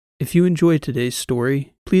If you enjoyed today's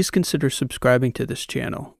story, please consider subscribing to this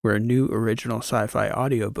channel, where a new original sci-fi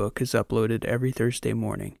audiobook is uploaded every Thursday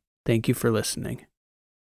morning. Thank you for listening.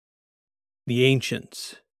 The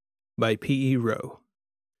Ancients by P.E. Rowe.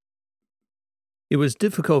 It was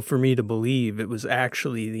difficult for me to believe it was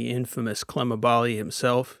actually the infamous Clemabali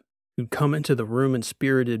himself who'd come into the room and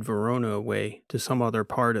spirited Verona away to some other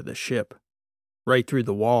part of the ship, right through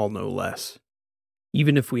the wall no less.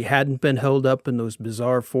 Even if we hadn't been held up in those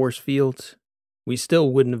bizarre force fields, we still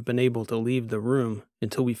wouldn't have been able to leave the room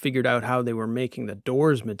until we figured out how they were making the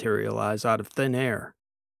doors materialize out of thin air.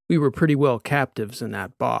 We were pretty well captives in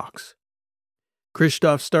that box.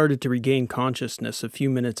 Christoph started to regain consciousness a few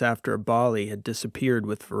minutes after Bali had disappeared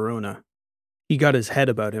with Verona. He got his head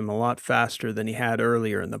about him a lot faster than he had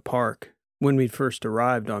earlier in the park, when we'd first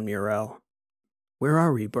arrived on Murel. "Where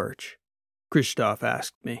are we, Birch?" Christoph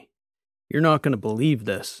asked me. "You're not going to believe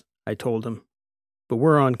this," I told him, "but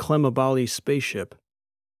we're on Clemabali's spaceship.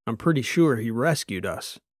 I'm pretty sure he rescued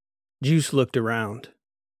us." Juice looked around,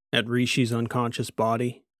 at Rishi's unconscious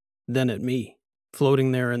body, then at me,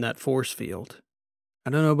 floating there in that force field.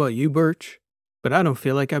 "I don't know about you, Birch, but I don't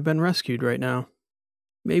feel like I've been rescued right now."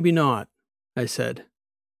 "Maybe not," I said,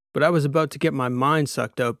 "but I was about to get my mind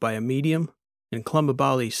sucked out by a medium, and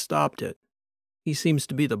Clemabali stopped it. He seems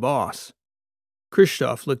to be the boss."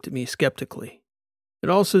 Christoph looked at me skeptically. "It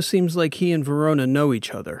also seems like he and Verona know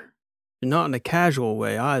each other, and not in a casual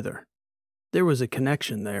way either. There was a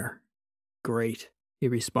connection there." "Great," he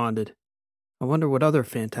responded. "I wonder what other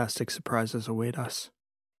fantastic surprises await us."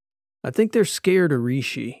 "I think they're scared of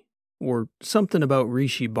Rishi, or something about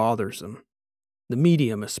Rishi bothers them. The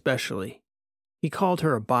medium especially. He called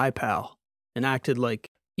her a bipal, and acted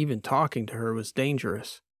like even talking to her was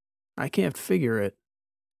dangerous. I can't figure it."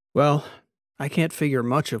 "Well, I can't figure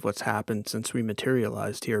much of what's happened since we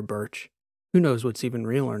materialized here, Birch. Who knows what's even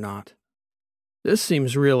real or not?" "This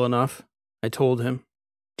seems real enough," I told him,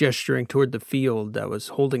 gesturing toward the field that was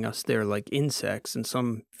holding us there like insects in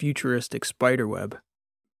some futuristic spiderweb.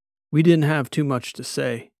 We didn't have too much to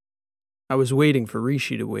say. I was waiting for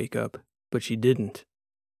Rishi to wake up, but she didn't.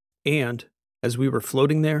 And, as we were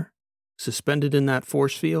floating there, suspended in that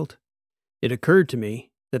force field, it occurred to me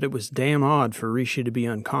that it was damn odd for Rishi to be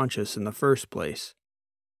unconscious in the first place.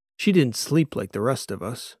 She didn't sleep like the rest of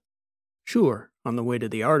us. Sure, on the way to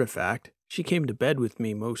the artifact, she came to bed with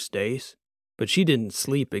me most days, but she didn't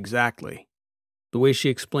sleep exactly. The way she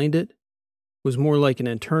explained it was more like an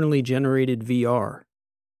internally generated VR,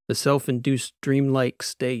 a self-induced dreamlike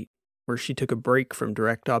state where she took a break from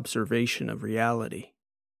direct observation of reality.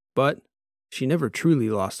 But she never truly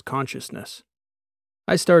lost consciousness.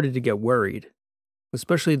 I started to get worried,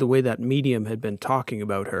 especially the way that medium had been talking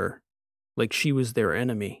about her, like she was their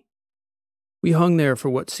enemy. We hung there for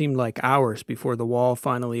what seemed like hours before the wall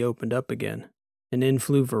finally opened up again, and in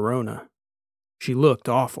flew Verona. She looked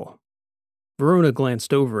awful. Verona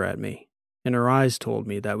glanced over at me, and her eyes told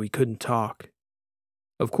me that we couldn't talk.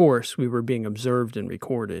 Of course, we were being observed and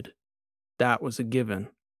recorded. That was a given.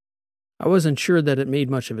 I wasn't sure that it made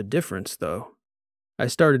much of a difference, though. I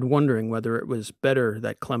started wondering whether it was better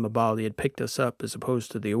that Clemabali had picked us up as opposed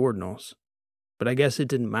to the Ordinals, but I guess it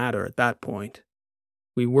didn't matter at that point.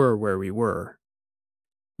 We were where we were.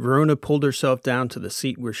 Verona pulled herself down to the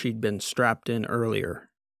seat where she'd been strapped in earlier.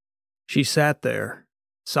 She sat there,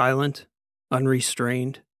 silent,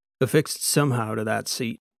 unrestrained, affixed somehow to that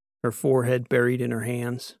seat, her forehead buried in her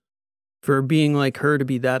hands. For a being like her to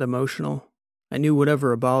be that emotional, I knew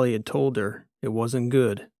whatever Abali had told her, it wasn't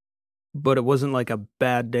good. But it wasn't like a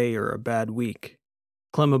bad day or a bad week.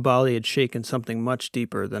 Clemabali had shaken something much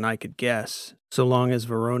deeper than I could guess, so long as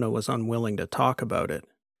Verona was unwilling to talk about it.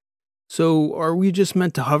 "So, are we just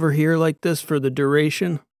meant to hover here like this for the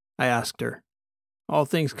duration?" I asked her. "All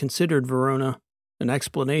things considered, Verona, an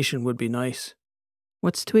explanation would be nice."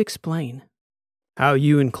 "What's to explain?" "How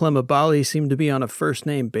you and Clemabali seem to be on a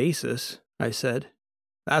first-name basis," I said.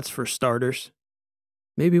 "That's for starters."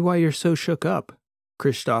 "Maybe why you're so shook up,"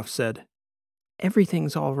 Christoph said.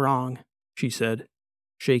 "Everything's all wrong," she said,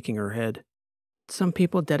 shaking her head. "Some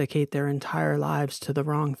people dedicate their entire lives to the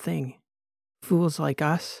wrong thing. Fools like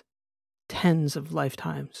us. Tens of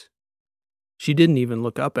lifetimes." She didn't even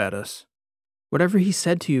look up at us. "Whatever he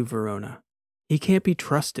said to you, Verona, he can't be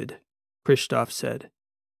trusted," Christoph said.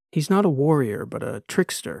 "He's not a warrior, but a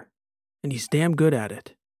trickster, and he's damn good at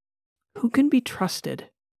it." "Who can be trusted?"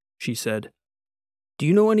 she said. "Do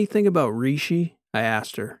you know anything about Rishi?" I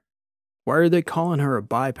asked her. "Why are they calling her a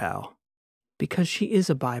bipal?" "Because she is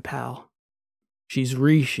a bipal." "She's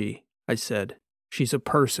Rishi," I said. "She's a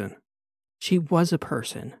person." "She was a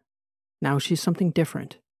person. Now she's something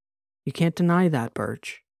different. You can't deny that,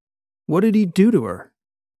 Birch. What did he do to her?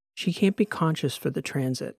 She can't be conscious for the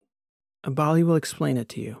transit. Abali will explain it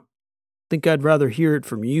to you. Think I'd rather hear it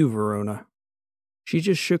from you, Verona. She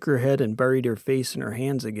just shook her head and buried her face in her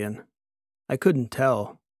hands again. I couldn't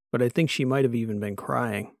tell, but I think she might have even been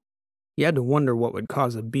crying. You had to wonder what would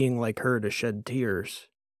cause a being like her to shed tears.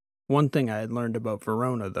 One thing I had learned about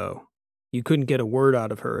Verona, though. You couldn't get a word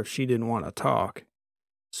out of her if she didn't want to talk.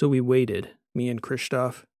 So we waited, me and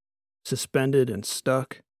Christoph, suspended and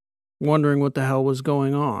stuck, wondering what the hell was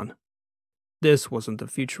going on. This wasn't the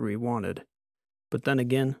future we wanted. But then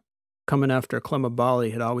again, coming after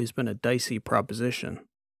Clemabali had always been a dicey proposition.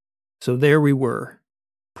 So there we were,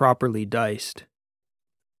 properly diced.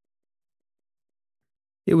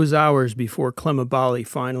 It was hours before Clemabali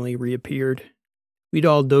finally reappeared. We'd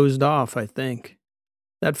all dozed off, I think.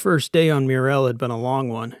 That first day on Murel had been a long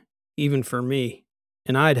one, even for me,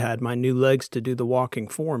 and I'd had my new legs to do the walking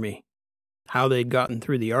for me. How they'd gotten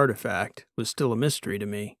through the artifact was still a mystery to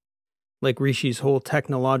me. Like Rishi's whole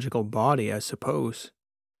technological body, I suppose.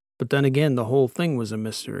 But then again, the whole thing was a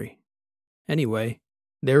mystery. Anyway,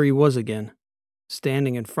 there he was again,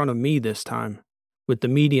 standing in front of me this time, with the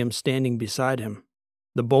medium standing beside him.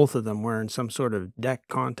 The both of them wearing some sort of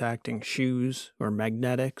deck-contacting shoes or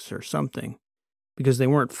magnetics or something, because they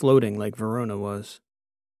weren't floating like Verona was.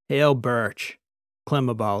 "Hail, Birch,"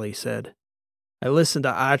 Clemabali said. "I listened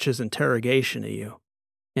to Arch's interrogation of you,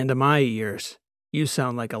 and to my ears, you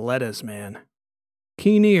sound like a Letters man."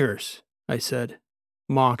 "Keen ears," I said,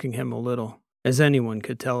 mocking him a little, as anyone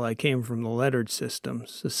could tell I came from the lettered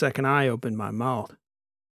systems the second I opened my mouth.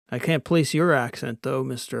 "I can't place your accent, though,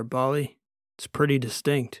 Mr. Abali. It's pretty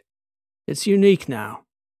distinct. It's unique now.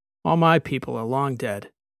 All my people are long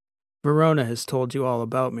dead. Verona has told you all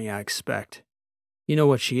about me, I expect. You know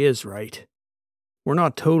what she is, right? We're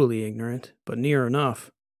not totally ignorant, but near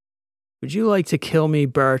enough. Would you like to kill me,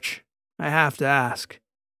 Birch? I have to ask.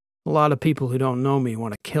 A lot of people who don't know me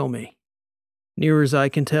want to kill me. Near as I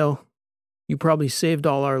can tell, you probably saved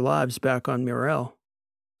all our lives back on Murel.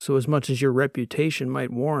 So as much as your reputation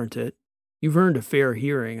might warrant it, you've earned a fair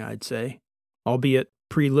hearing, I'd say, albeit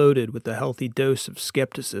preloaded with a healthy dose of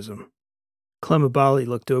skepticism." Clemabali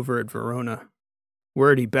looked over at Verona.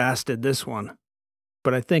 "Wordy bastard, this one.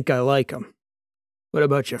 But I think I like him. What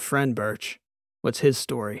about your friend, Birch? What's his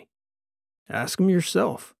story?" "Ask him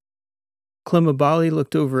yourself." Clemabali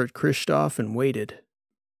looked over at Christoph and waited.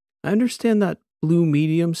 "I understand that blue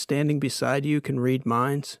medium standing beside you can read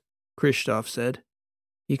minds," Christoph said.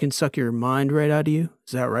 "He can suck your mind right out of you,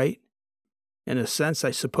 is that right?" "In a sense,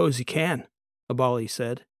 I suppose he can," Abali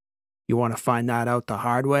said. "You want to find that out the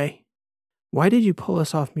hard way?" "Why did you pull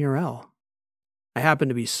us off Murel?" "I happened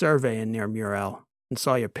to be surveying near Murel and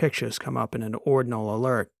saw your pictures come up in an ordinal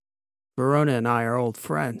alert. Verona and I are old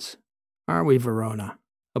friends. Aren't we, Verona?"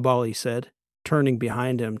 Abali said, turning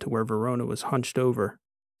behind him to where Verona was hunched over,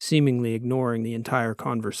 seemingly ignoring the entire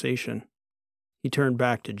conversation. He turned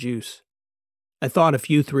back to Juice. "I thought if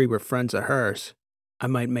you three were friends of hers, I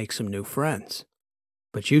might make some new friends.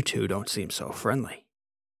 But you two don't seem so friendly.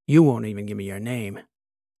 You won't even give me your name.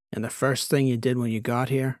 And the first thing you did when you got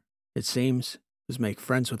here, it seems, was make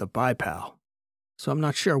friends with a bipal. So I'm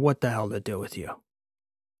not sure what the hell to do with you.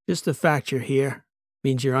 Just the fact you're here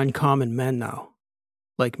means you're uncommon men now.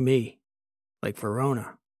 Like me. Like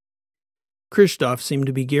Verona." Christoph seemed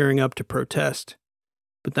to be gearing up to protest,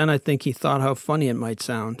 but then I think he thought how funny it might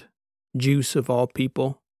sound. Juice, of all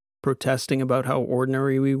people, protesting about how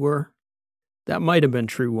ordinary we were. That might have been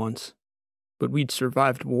true once, but we'd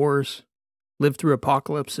survived wars, lived through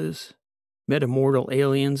apocalypses, met immortal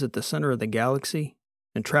aliens at the center of the galaxy,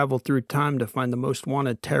 and traveled through time to find the most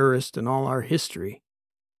wanted terrorist in all our history.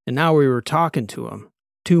 And now we were talking to him,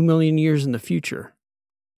 2 million years in the future.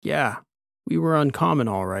 Yeah, we were uncommon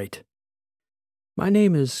all right. "My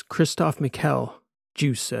name is Christoph Mikkel,"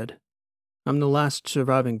 Juice said. "I'm the last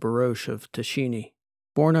surviving Baroche of Tashini,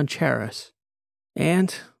 born on Charis.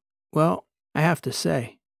 And, well, I have to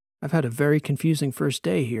say, I've had a very confusing first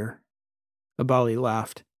day here." Abali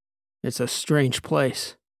laughed. "It's a strange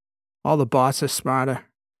place. All the bots are smarter,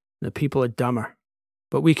 and the people are dumber.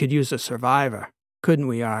 But we could use a survivor, couldn't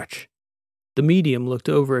we, Arch?" The medium looked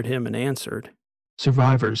over at him and answered,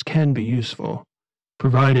 "Survivors can be useful,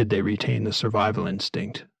 provided they retain the survival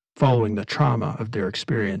instinct, following the trauma of their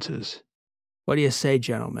experiences." "What do you say,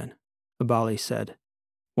 gentlemen?" Abali said.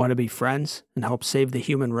 "Want to be friends and help save the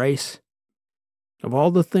human race?" "Of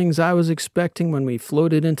all the things I was expecting when we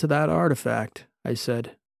floated into that artifact," I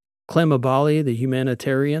said, "Clemabali, the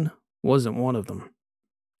humanitarian, wasn't one of them."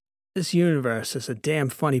 "This universe is a damn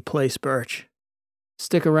funny place, Birch.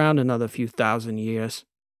 Stick around another few thousand years.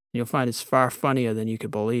 You'll find it's far funnier than you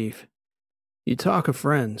could believe. You talk of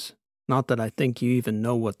friends, not that I think you even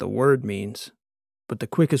know what the word means, but the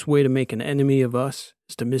quickest way to make an enemy of us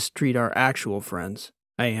is to mistreat our actual friends,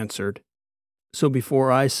 I answered. So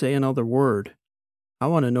before I say another word, I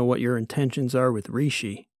want to know what your intentions are with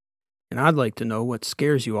Rishi, and I'd like to know what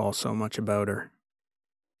scares you all so much about her.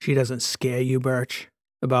 She doesn't scare you, Birch,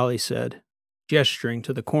 Abali said, gesturing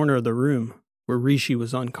to the corner of the room where Rishi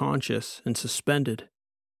was unconscious and suspended,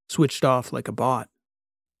 switched off like a bot.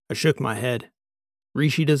 I shook my head.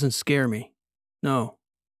 Rishi doesn't scare me. No,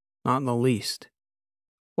 not in the least.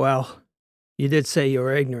 Well, you did say you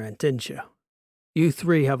were ignorant, didn't you? You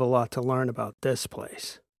three have a lot to learn about this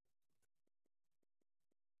place.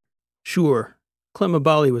 Sure,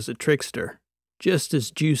 Clemabali was a trickster, just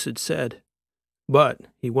as Juice had said. But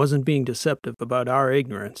he wasn't being deceptive about our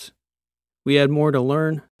ignorance. We had more to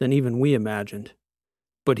learn than even we imagined.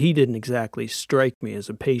 But he didn't exactly strike me as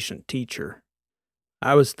a patient teacher.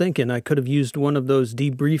 I was thinking I could have used one of those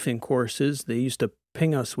debriefing courses they used to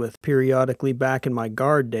ping us with periodically back in my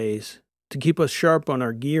guard days to keep us sharp on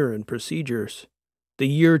our gear and procedures. The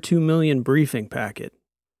year 2 million briefing packet.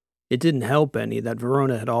 It didn't help any that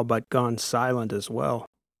Verona had all but gone silent as well.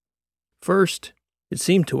 First, it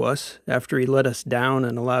seemed to us, after he let us down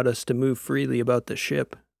and allowed us to move freely about the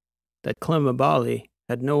ship, that Clemabali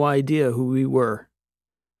had no idea who we were.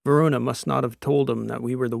 Verona must not have told him that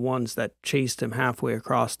we were the ones that chased him halfway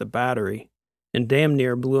across the battery, and damn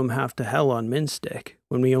near blew him half to hell on Minstick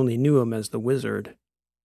when we only knew him as the Wizard.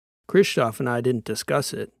 Christoph and I didn't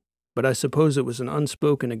discuss it, but I suppose it was an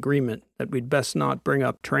unspoken agreement that we'd best not bring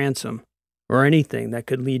up Transom, or anything that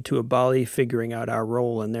could lead to Abali figuring out our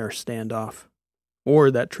role in their standoff, or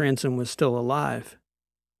that Transom was still alive,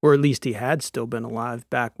 or at least he had still been alive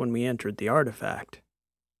back when we entered the artifact.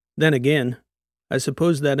 Then again, I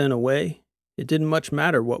suppose that in a way, it didn't much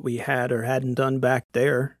matter what we had or hadn't done back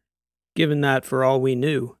there, given that, for all we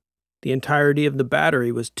knew, the entirety of the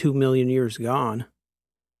battery was 2 million years gone.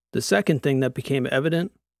 The second thing that became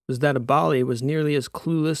evident was that Abali was nearly as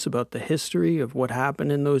clueless about the history of what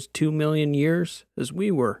happened in those 2 million years as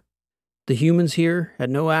we were. The humans here had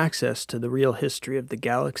no access to the real history of the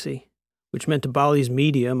galaxy, which meant Abali's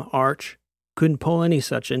medium, Arch, couldn't pull any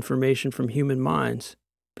such information from human minds,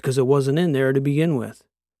 because it wasn't in there to begin with.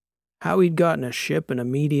 How he'd gotten a ship and a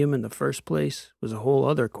medium in the first place was a whole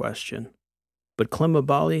other question. But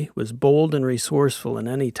Clemabali was bold and resourceful in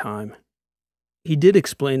any time. He did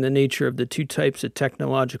explain the nature of the two types of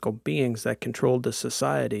technological beings that controlled the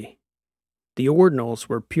society. The Ordinals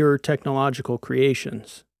were pure technological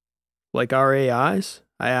creations. Like our AIs?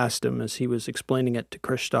 I asked him as he was explaining it to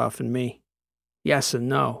Christoph and me. Yes and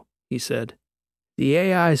no, he said. The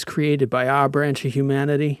AIs created by our branch of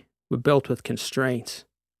humanity were built with constraints.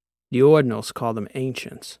 The Ordinals call them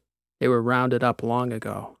ancients. They were rounded up long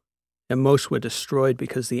ago, and most were destroyed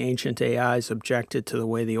because the ancient AIs objected to the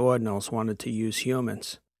way the Ordinals wanted to use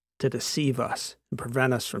humans, to deceive us and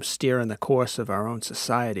prevent us from steering the course of our own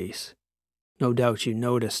societies. No doubt you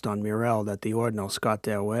noticed on Mirel that the Ordinals got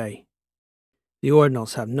their way. The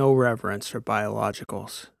Ordinals have no reverence for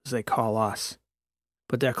biologicals, as they call us,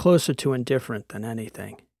 but they're closer to indifferent than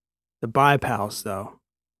anything. The Bipals, though,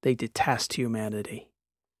 they detest humanity.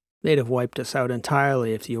 They'd have wiped us out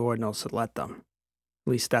entirely if the Ordinals had let them.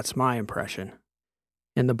 At least that's my impression.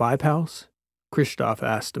 And the Bipals? Christoph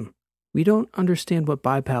asked him. We don't understand what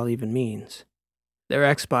Bipal even means. They're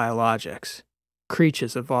ex-biologics,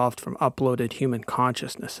 creatures evolved from uploaded human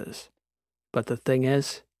consciousnesses. But the thing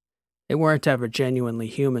is, they weren't ever genuinely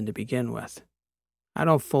human to begin with. I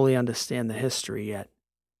don't fully understand the history yet,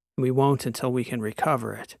 and we won't until we can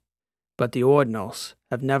recover it. But the Ordinals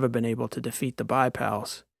have never been able to defeat the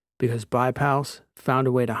Bipals, because Bipals found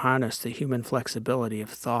a way to harness the human flexibility of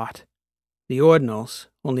thought. The Ordinals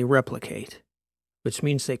only replicate, which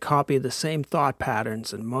means they copy the same thought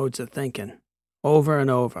patterns and modes of thinking, over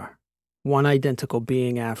and over, one identical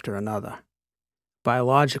being after another.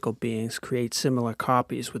 Biological beings create similar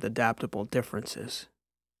copies with adaptable differences.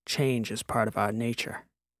 Change is part of our nature.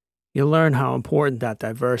 You'll learn how important that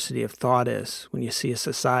diversity of thought is when you see a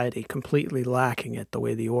society completely lacking it the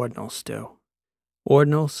way the Ordinals do.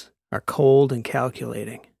 Ordinals are cold and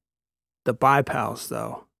calculating. The Bipals,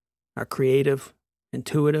 though, are creative,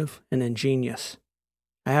 intuitive, and ingenious.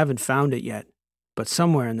 I haven't found it yet, but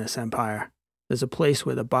somewhere in this empire, there's a place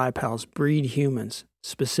where the Bipals breed humans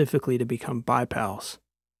specifically to become Bipals.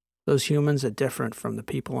 Those humans are different from the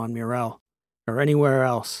people on Mirel, or anywhere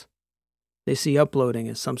else. They see uploading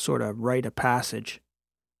as some sort of rite of passage,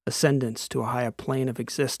 ascendance to a higher plane of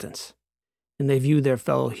existence, and they view their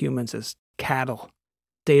fellow humans as cattle,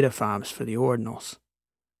 data farms for the Ordinals.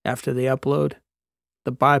 After the upload,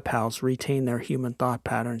 the bipals retain their human thought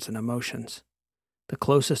patterns and emotions. The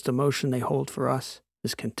closest emotion they hold for us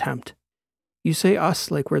is contempt. You say us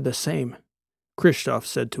like we're the same, Christoph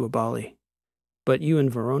said to Abali. But you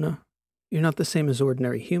and Verona, you're not the same as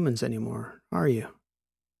ordinary humans anymore, are you?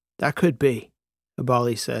 That could be,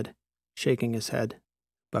 Abali said, shaking his head.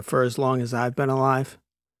 But for as long as I've been alive,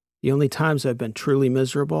 the only times I've been truly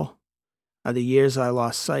miserable are the years I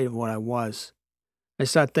lost sight of what I was. I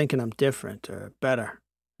start thinking I'm different or better,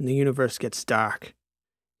 and the universe gets dark.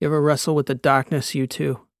 You ever wrestle with the darkness, you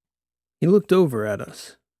two? He looked over at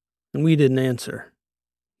us, and we didn't answer.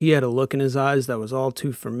 He had a look in his eyes that was all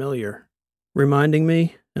too familiar, reminding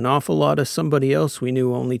me an awful lot of somebody else we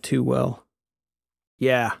knew only too well.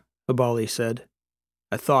 Yeah, Abali said.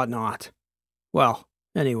 I thought not. Well,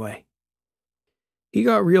 anyway. He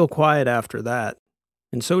got real quiet after that,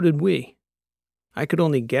 and so did we. I could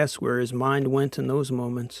only guess where his mind went in those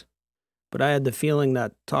moments, but I had the feeling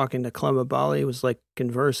that talking to Clem Abali was like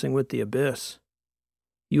conversing with the abyss.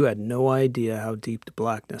 You had no idea how deep the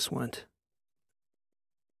blackness went.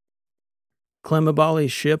 Clem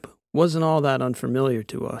Abali's ship wasn't all that unfamiliar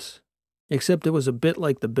to us, except it was a bit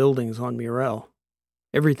like the buildings on Murel,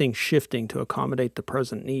 everything shifting to accommodate the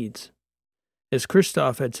present needs. As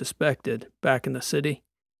Christoph had suspected, back in the city,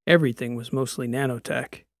 everything was mostly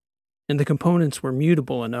nanotech, and the components were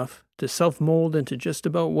mutable enough to self-mold into just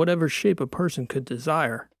about whatever shape a person could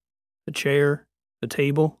desire. A chair, a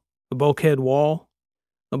table, a bulkhead wall.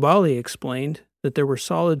 Abali explained that there were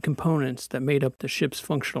solid components that made up the ship's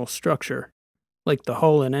functional structure, like the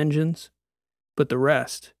hull and engines, but the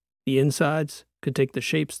rest, the insides, could take the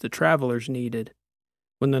shapes the travelers needed.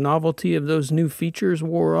 When the novelty of those new features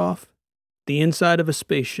wore off, the inside of a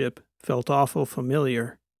spaceship felt awful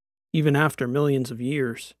familiar, even after millions of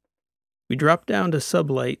years. We dropped down to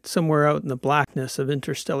sublight somewhere out in the blackness of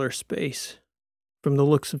interstellar space. From the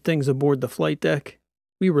looks of things aboard the flight deck,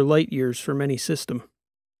 we were light years from any system.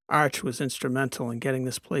 Arch was instrumental in getting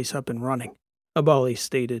this place up and running, Abali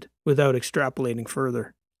stated, without extrapolating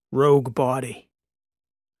further. Rogue body.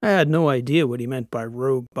 I had no idea what he meant by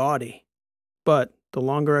rogue body, but the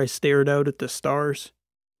longer I stared out at the stars,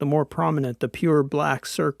 the more prominent the pure black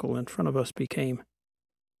circle in front of us became.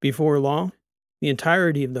 Before long, the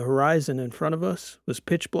entirety of the horizon in front of us was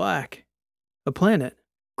pitch black. A planet,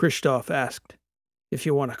 Christoph asked. If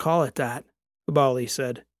you want to call it that, Abali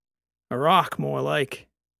said. A rock, more like.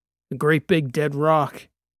 A great big dead rock.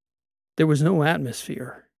 There was no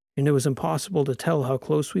atmosphere, and it was impossible to tell how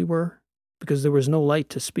close we were, because there was no light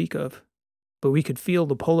to speak of. But we could feel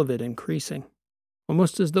the pull of it increasing,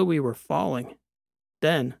 almost as though we were falling.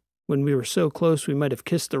 Then, when we were so close we might have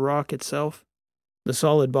kissed the rock itself, the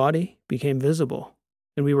solid body became visible,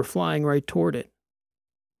 and we were flying right toward it.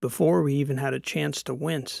 Before we even had a chance to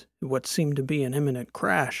wince at what seemed to be an imminent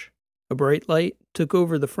crash, a bright light took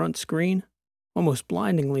over the front screen, almost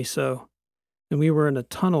blindingly so, and we were in a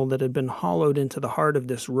tunnel that had been hollowed into the heart of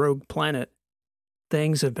this rogue planet.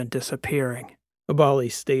 Things have been disappearing,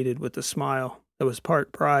 Abali stated with a smile that was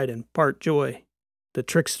part pride and part joy, the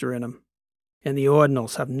trickster in him, and the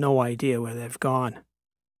ordinals have no idea where they've gone.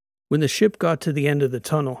 When the ship got to the end of the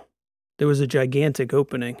tunnel, there was a gigantic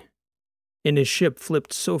opening, and his ship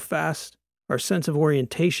flipped so fast, our sense of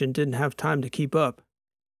orientation didn't have time to keep up.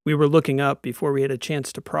 We were looking up before we had a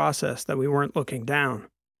chance to process that we weren't looking down,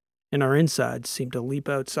 and our insides seemed to leap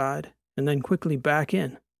outside and then quickly back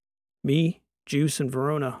in. Me, Juice, and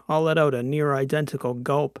Verona all let out a near-identical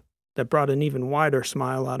gulp that brought an even wider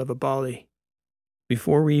smile out of Abali.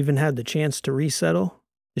 Before we even had the chance to resettle,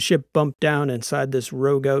 the ship bumped down inside this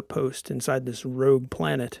rogue outpost, inside this rogue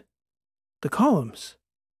planet. The columns,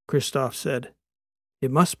 Christoph said.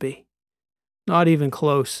 It must be. Not even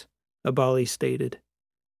close, Abali stated.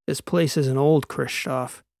 This place isn't old,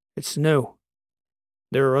 Christoph. It's new.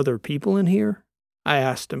 There are other people in here? I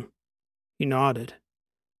asked him. He nodded.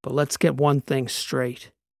 But let's get one thing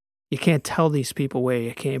straight. You can't tell these people where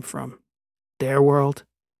you came from. Their world?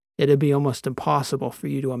 It'd be almost impossible for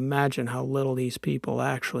you to imagine how little these people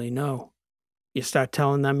actually know. You start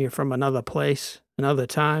telling them you're from another place, another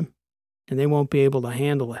time, and they won't be able to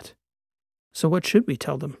handle it. So what should we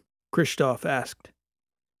tell them? Christoph asked.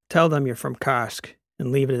 Tell them you're from Karsk,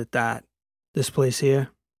 and leave it at that. This place here,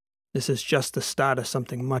 this is just the start of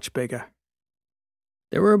something much bigger.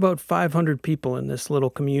 There were about 500 people in this little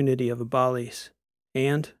community of Abalis,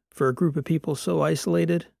 and, for a group of people so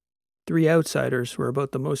isolated, 3 outsiders were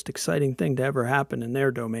about the most exciting thing to ever happen in their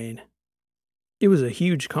domain. It was a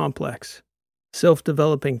huge complex,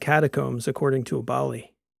 self-developing catacombs according to Abali,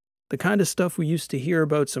 the kind of stuff we used to hear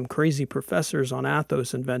about some crazy professors on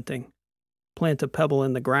Athos inventing. plant a pebble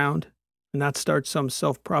in the ground, and that starts some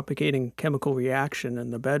self-propagating chemical reaction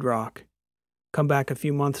in the bedrock. Come back a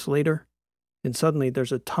few months later, and suddenly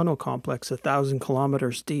there's a tunnel complex 1,000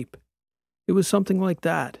 kilometers deep. It was something like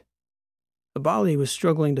that. Abali was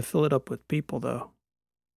struggling to fill it up with people, though.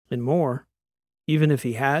 And more, even if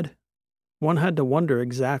he had, one had to wonder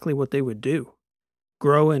exactly what they would do.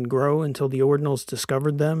 Grow and grow until the Ordinals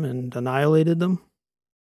discovered them and annihilated them?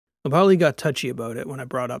 Abali got touchy about it when I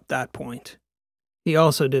brought up that point. He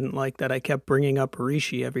also didn't like that I kept bringing up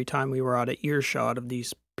Harishi every time we were out of earshot of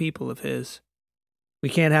these people of his. "We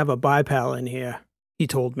can't have a bipal in here," he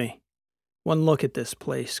told me. "One look at this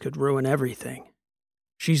place could ruin everything."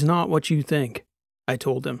 "She's not what you think," I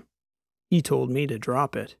told him. He told me to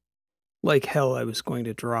drop it. Like hell I was going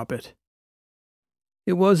to drop it.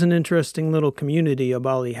 It was an interesting little community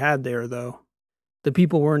Abali had there, though. The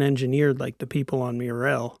people weren't engineered like the people on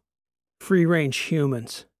Murel. Free-range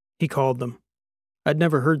humans, he called them. I'd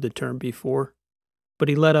never heard the term before, but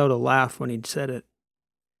he let out a laugh when he'd said it.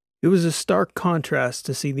 It was a stark contrast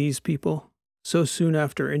to see these people, so soon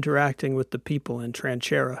after interacting with the people in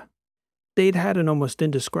Tranchera. They'd had an almost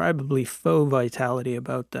indescribably faux vitality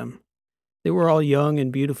about them. They were all young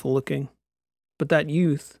and beautiful looking, but that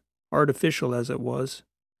youth, artificial as it was,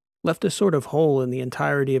 left a sort of hole in the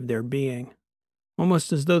entirety of their being,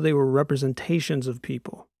 almost as though they were representations of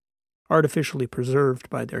people, artificially preserved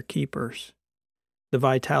by their keepers. The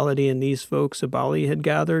vitality in these folks Abali had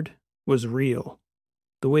gathered was real.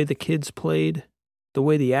 The way the kids played, the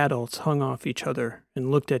way the adults hung off each other and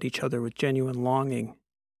looked at each other with genuine longing,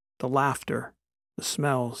 the laughter, the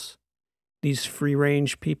smells. These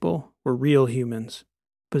free-range people were real humans,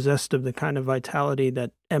 possessed of the kind of vitality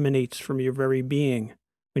that emanates from your very being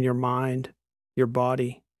when your mind, your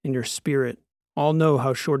body, and your spirit all know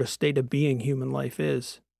how short a state of being human life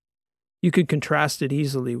is. You could contrast it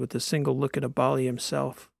easily with a single look at Abali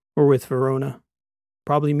himself, or with Verona,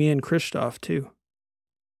 probably me and Christoph too.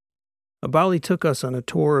 Abali took us on a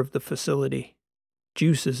tour of the facility.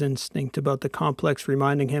 Juice's instinct about the complex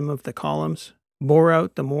reminding him of the columns bore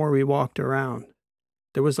out the more we walked around.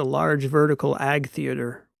 There was a large vertical ag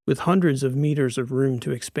theater with hundreds of meters of room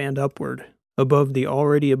to expand upward above the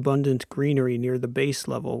already abundant greenery near the base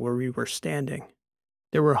level where we were standing.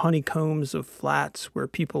 There were honeycombs of flats where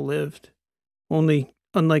people lived. Only,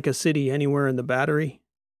 unlike a city anywhere in the Battery,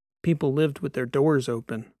 people lived with their doors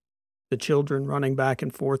open, the children running back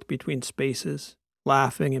and forth between spaces,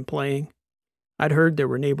 laughing and playing. I'd heard there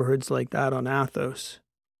were neighborhoods like that on Athos,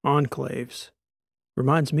 enclaves.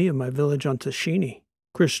 "Reminds me of my village on Tashini,"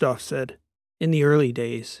 Christoph said, "in the early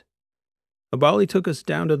days." Abali took us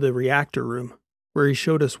down to the reactor room, where he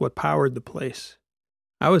showed us what powered the place.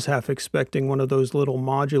 I was half expecting one of those little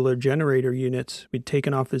modular generator units we'd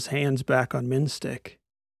taken off his hands back on Minstick,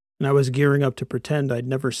 and I was gearing up to pretend I'd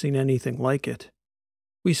never seen anything like it.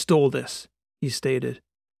 "We stole this," he stated,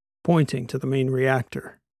 pointing to the main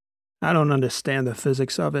reactor. "I don't understand the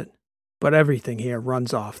physics of it, but everything here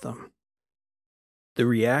runs off them." The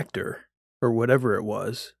reactor, or whatever it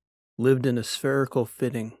was, lived in a spherical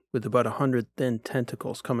fitting with about 100 thin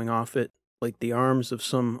tentacles coming off it like the arms of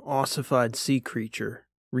some ossified sea creature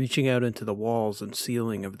reaching out into the walls and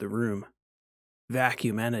ceiling of the room.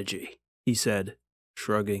 "Vacuum energy," he said,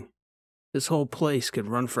 shrugging. "This whole place could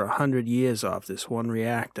run for 100 years off this one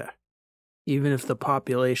reactor, even if the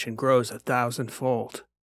population grows 1,000-fold.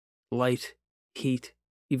 Light, heat,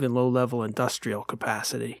 even low-level industrial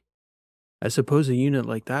capacity." "I suppose a unit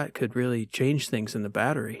like that could really change things in the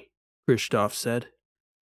Battery," Christoph said.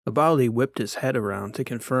 Abali whipped his head around to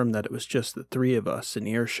confirm that it was just the three of us in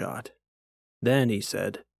earshot. Then he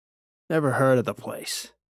said, "Never heard of the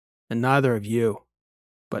place, and neither have you.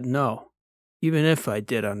 But no, even if I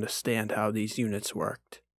did understand how these units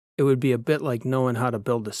worked, it would be a bit like knowing how to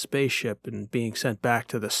build a spaceship and being sent back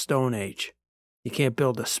to the Stone Age. You can't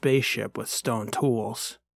build a spaceship with stone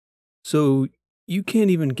tools." "So you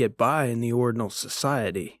can't even get by in the Ordinal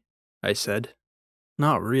Society," I said.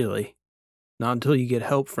 "Not really. Not until you get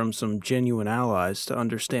help from some genuine allies to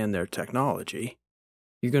understand their technology.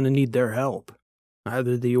 You're going to need their help,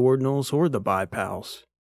 either the Ordinals or the Bipals."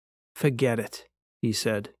 "Forget it," he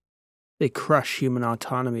said. "They crush human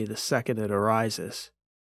autonomy the second it arises.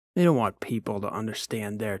 They don't want people to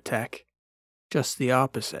understand their tech. Just the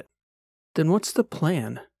opposite." "Then what's the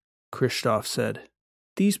plan?" Christoph said.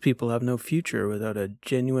 "These people have no future without a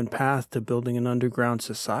genuine path to building an underground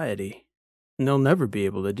society. And they'll never be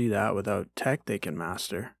able to do that without tech they can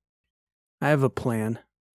master." "I have a plan,"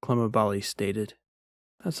 Clemabali stated.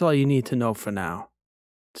 "That's all you need to know for now.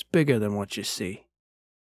 It's bigger than what you see."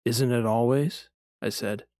 "Isn't it always?" I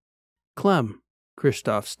said. "Clem,"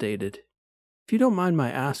 Christoph stated. If you don't mind my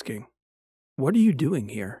asking, what are you doing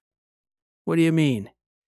here? What do you mean?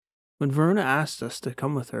 When Verona asked us to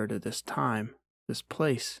come with her to this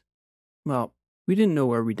place, well, we didn't know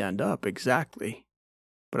where we'd end up exactly.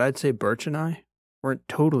 But I'd say Birch and I weren't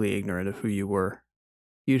totally ignorant of who you were.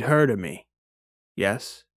 You'd heard of me.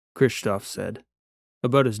 Yes, Kristoff said.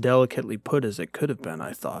 About as delicately put as it could have been,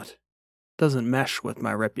 I thought. Doesn't mesh with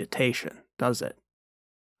my reputation, does it?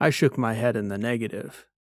 I shook my head in the negative.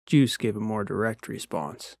 Juice gave a more direct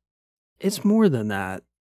response. It's more than that.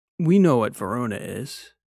 We know what Verona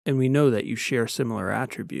is, and we know that you share similar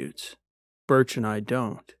attributes. Birch and I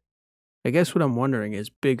don't. I guess what I'm wondering is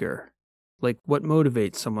bigger. Like, what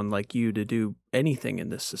motivates someone like you to do anything in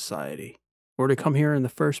this society, or to come here in the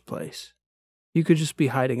first place? You could just be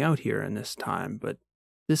hiding out here in this time, but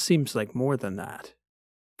this seems like more than that.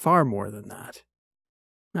 Far more than that.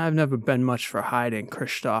 I've never been much for hiding,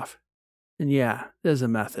 Kristoff. And yeah, there's a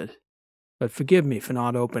method. But forgive me for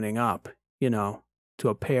not opening up, to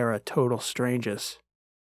a pair of total strangers.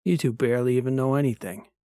 You two barely even know anything.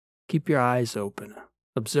 Keep your eyes open.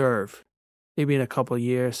 Observe. Maybe in a couple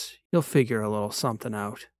years, you'll figure a little something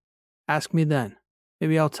out. Ask me then.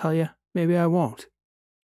 Maybe I'll tell you, maybe I won't.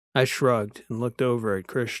 I shrugged and looked over at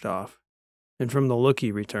Kristoff, and from the look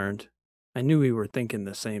he returned, I knew we were thinking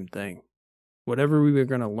the same thing. Whatever we were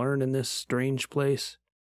going to learn in this strange place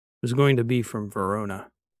was going to be from Verona.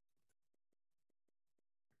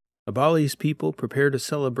 Abali's people prepared a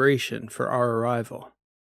celebration for our arrival.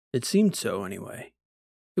 It seemed so, anyway.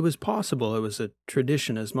 It was possible it was a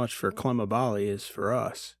tradition as much for Clem Abali as for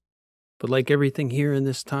us. But like everything here in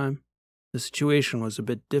this time, the situation was a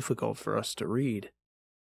bit difficult for us to read.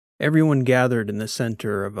 Everyone gathered in the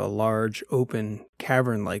center of a large, open,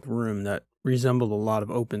 cavern-like room that resembled a lot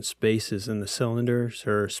of open spaces in the cylinders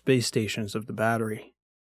or space stations of the battery.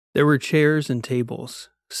 There were chairs and tables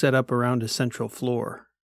set up around a central floor,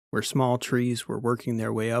 where small trees were working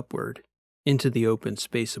their way upward into the open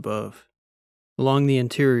space above. Along the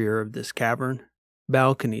interior of this cavern,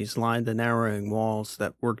 balconies lined the narrowing walls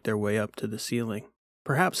that worked their way up to the ceiling,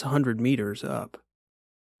 perhaps 100 meters up.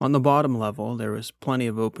 On the bottom level, there was plenty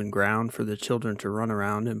of open ground for the children to run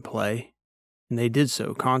around and play, and they did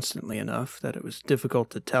so constantly enough that it was difficult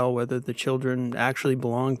to tell whether the children actually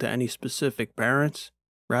belonged to any specific parents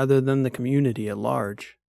rather than the community at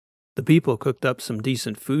large. The people cooked up some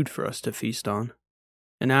decent food for us to feast on,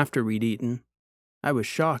 and after we'd eaten, I was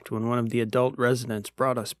shocked when one of the adult residents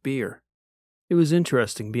brought us beer. It was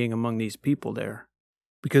interesting being among these people there,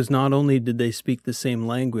 because not only did they speak the same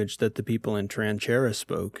language that the people in Tranchera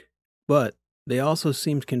spoke, but they also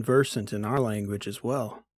seemed conversant in our language as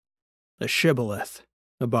well. A shibboleth,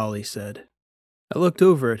 Abali said. I looked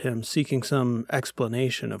over at him, seeking some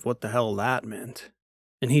explanation of what the hell that meant,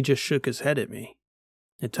 and he just shook his head at me.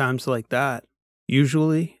 At times like that,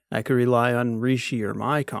 usually I could rely on Rishi or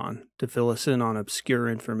Maikon to fill us in on obscure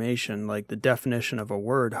information like the definition of a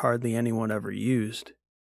word hardly anyone ever used.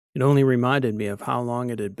 It only reminded me of how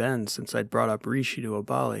long it had been since I'd brought up Rishi to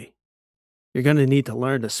Abali. You're going to need to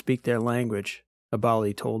learn to speak their language,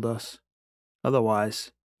 Abali told us.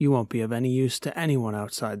 Otherwise, you won't be of any use to anyone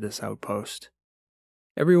outside this outpost.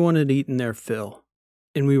 Everyone had eaten their fill,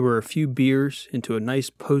 and we were a few beers into a nice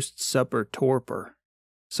post-supper torpor.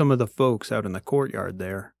 Some of the folks out in the courtyard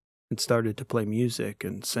there had started to play music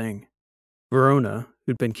and sing. Verona,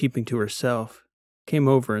 who'd been keeping to herself, came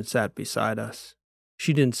over and sat beside us.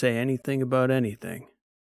 She didn't say anything about anything,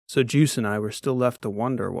 so Juice and I were still left to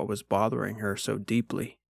wonder what was bothering her so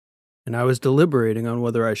deeply. And I was deliberating on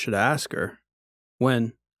whether I should ask her,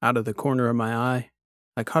 when, out of the corner of my eye,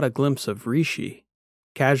 I caught a glimpse of Rishi,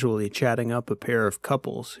 casually chatting up a pair of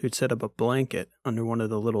couples who'd set up a blanket under one of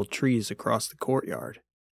the little trees across the courtyard.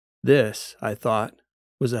 This, I thought,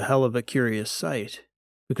 was a hell of a curious sight,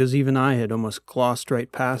 because even I had almost glossed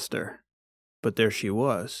right past her. But there she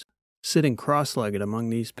was, sitting cross-legged among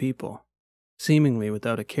these people, seemingly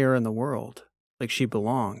without a care in the world, like she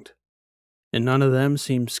belonged. And none of them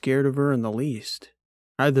seemed scared of her in the least.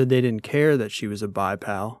 Either they didn't care that she was a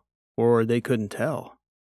bipal, or they couldn't tell.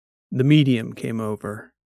 The medium came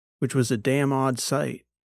over, which was a damn odd sight,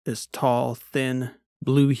 this tall, thin,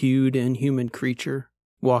 blue-hued, inhuman creature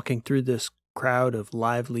walking through this crowd of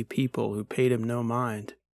lively people who paid him no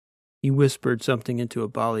mind. He whispered something into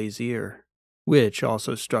Abali's ear, which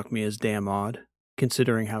also struck me as damn odd,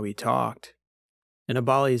 considering how he talked. And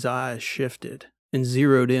Abali's eyes shifted and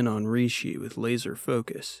zeroed in on Rishi with laser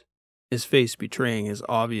focus, his face betraying his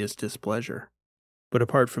obvious displeasure. But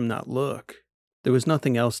apart from that look, there was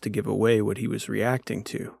nothing else to give away what he was reacting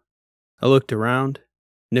to. I looked around,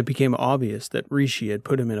 and it became obvious that Rishi had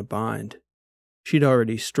put him in a bind. She'd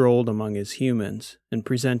already strolled among his humans and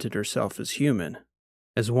presented herself as human,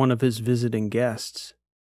 as one of his visiting guests.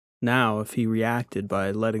 Now, if he reacted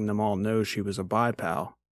by letting them all know she was a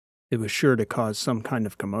bipal, it was sure to cause some kind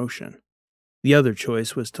of commotion. The other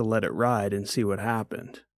choice was to let it ride and see what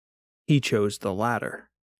happened. He chose the latter.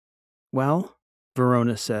 "Well,"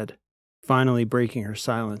 Verona said, finally breaking her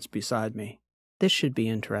silence beside me, "this should be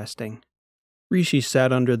interesting." Rishi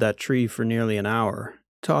sat under that tree for nearly an hour,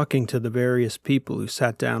 talking to the various people who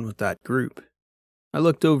sat down with that group. I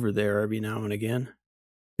looked over there every now and again,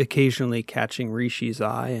 occasionally catching Rishi's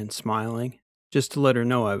eye and smiling, just to let her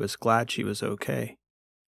know I was glad she was okay.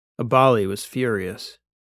 Abali was furious.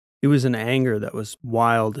 It was an anger that was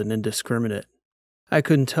wild and indiscriminate. I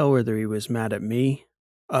couldn't tell whether he was mad at me,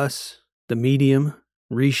 us, the medium,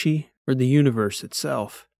 Rishi, or the universe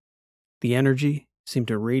itself. The energy seemed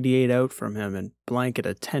to radiate out from him and blanket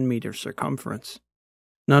a 10-meter circumference.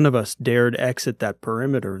 None of us dared exit that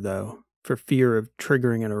perimeter, though, for fear of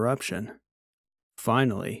triggering an eruption.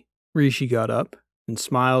 Finally, Rishi got up and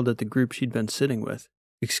smiled at the group she'd been sitting with,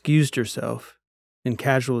 excused herself, and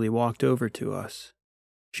casually walked over to us.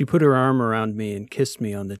 She put her arm around me and kissed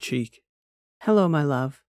me on the cheek. "Hello, my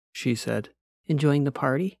love," she said. "Enjoying the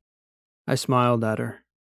party?" I smiled at her.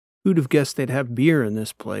 Who'd have guessed they'd have beer in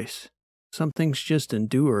this place? Some things just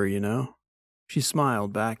endure, you know. She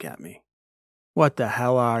smiled back at me. "What the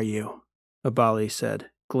hell are you?" Abali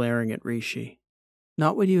said, glaring at Rishi.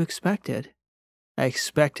 "Not what you expected. I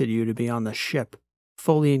expected you to be on the ship,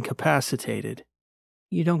 fully incapacitated.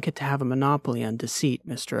 You don't get to have a monopoly on deceit,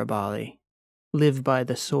 Mr. Abali. Live by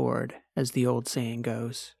the sword, as the old saying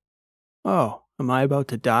goes." "Oh, am I about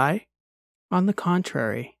to die?" "On the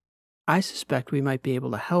contrary, I suspect we might be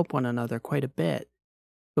able to help one another quite a bit,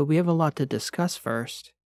 but we have a lot to discuss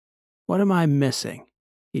first." "What am I missing?"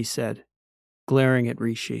 he said, glaring at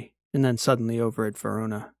Rishi, and then suddenly over at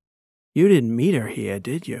Verona. "You didn't meet her here,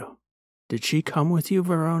 did you? Did she come with you,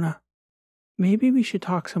 Verona?" "Maybe we should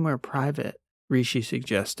talk somewhere private," Rishi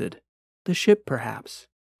suggested. "The ship, perhaps."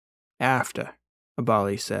 "After,"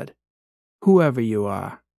 Abali said. "Whoever you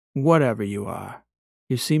are, whatever you are,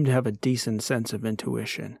 you seem to have a decent sense of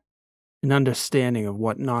intuition, an understanding of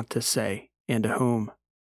what not to say and to whom.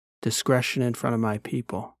 Discretion in front of my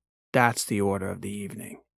people, that's the order of the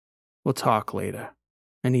evening. We'll talk later.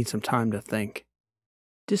 I need some time to think."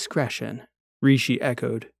 "Discretion," Rishi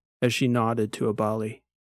echoed as she nodded to Abali.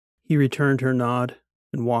 He returned her nod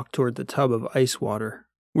and walked toward the tub of ice water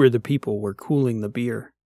where the people were cooling the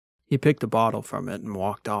beer. He picked a bottle from it and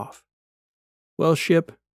walked off. "Well,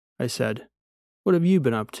 Ship," I said, "what have you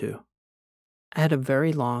been up to?" "I had a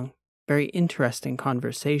very long, very interesting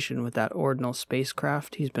conversation with that ordinal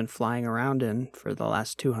spacecraft he's been flying around in for the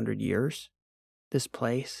last 200 years. This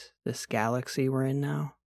place, this galaxy we're in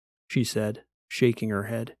now," she said, shaking her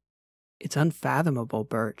head. "It's unfathomable,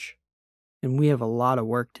 Birch, and we have a lot of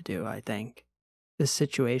work to do, I think. This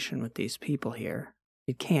situation with these people here,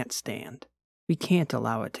 it can't stand. We can't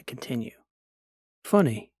allow it to continue."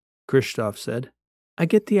 "Funny," Kristoff said. "I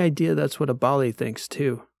get the idea that's what Abali thinks,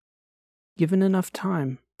 too." "Given enough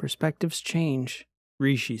time, perspectives change,"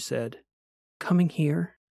 Rishi said. "Coming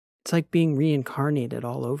here, it's like being reincarnated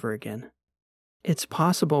all over again. It's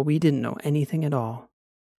possible we didn't know anything at all."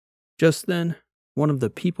 Just then, one of the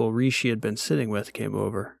people Rishi had been sitting with came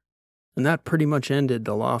over, and that pretty much ended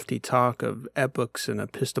the lofty talk of epochs and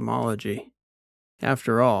epistemology.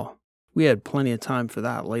 After all, we had plenty of time for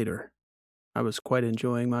that later. I was quite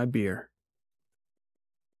enjoying my beer.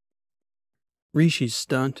 Rishi's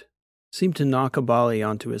stunt seemed to knock Abali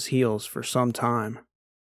onto his heels for some time.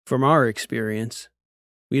 From our experience,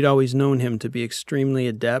 we'd always known him to be extremely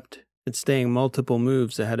adept at staying multiple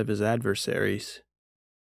moves ahead of his adversaries.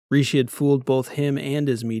 Rishi had fooled both him and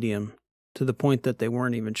his medium, to the point that they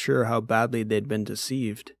weren't even sure how badly they'd been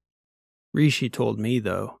deceived. Rishi told me,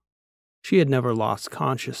 though, she had never lost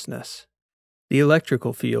consciousness. The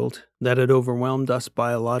electrical field that had overwhelmed us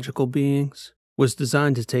biological beings was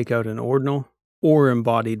designed to take out an ordinal or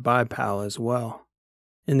embodied bipal as well,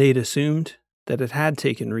 and they'd assumed that it had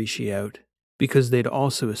taken Rishi out because they'd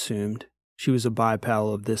also assumed she was a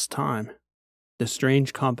bipal of this time. The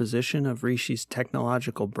strange composition of Rishi's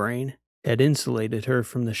technological brain had insulated her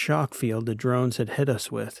from the shock field the drones had hit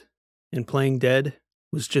us with, and playing dead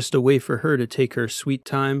was just a way for her to take her sweet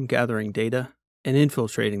time gathering data and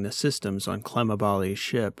infiltrating the systems on Clem Abali's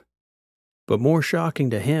ship. But more shocking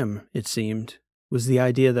to him, it seemed, was the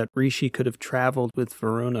idea that Rishi could have traveled with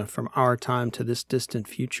Verona from our time to this distant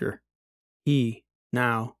future. He,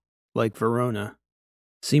 now, like Verona,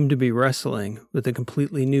 seemed to be wrestling with a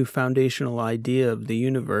completely new foundational idea of the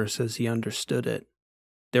universe as he understood it.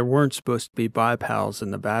 There weren't supposed to be bipals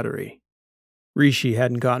in the battery. Rishi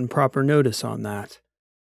hadn't gotten proper notice on that.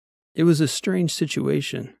 It was a strange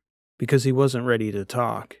situation, because he wasn't ready to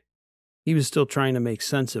talk. He was still trying to make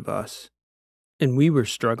sense of us, and we were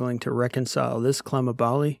struggling to reconcile this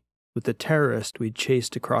Clemabali with the terrorist we'd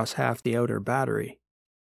chased across half the outer battery.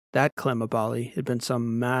 That Clemabali had been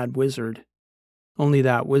some mad wizard. Only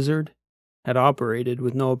that wizard had operated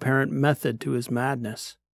with no apparent method to his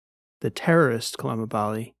madness. The terrorist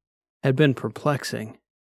Clemabali had been perplexing,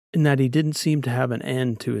 in that he didn't seem to have an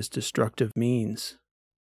end to his destructive means.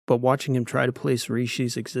 But watching him try to place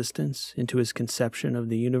Rishi's existence into his conception of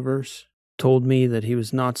the universe told me that he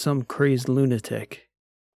was not some crazed lunatic.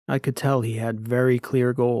 I could tell he had very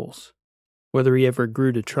clear goals. Whether he ever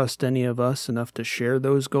grew to trust any of us enough to share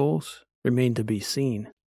those goals remained to be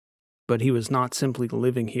seen. But he was not simply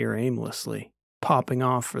living here aimlessly, popping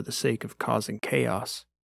off for the sake of causing chaos.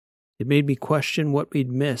 It made me question what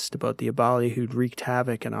we'd missed about the Abali who'd wreaked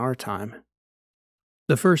havoc in our time.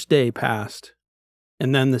 The first day passed,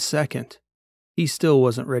 and then the second. He still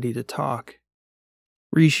wasn't ready to talk.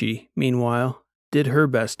 Rishi, meanwhile, did her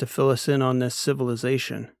best to fill us in on this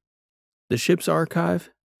civilization. The ship's archive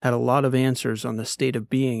had a lot of answers on the state of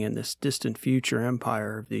being in this distant future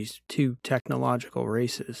empire of these two technological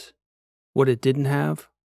races. What it didn't have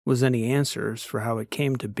was any answers for how it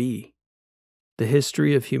came to be. The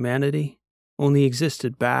history of humanity only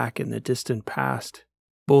existed back in the distant past,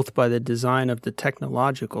 both by the design of the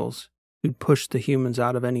technologicals who'd pushed the humans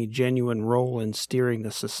out of any genuine role in steering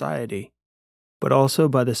the society, but also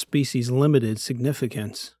by the species' limited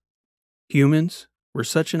significance. Humans were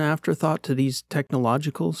such an afterthought to these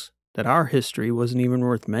technologicals that our history wasn't even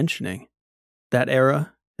worth mentioning. That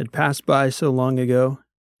era had passed by so long ago,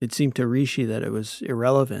 it seemed to Rishi that it was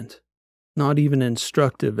irrelevant, not even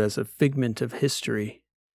instructive as a figment of history.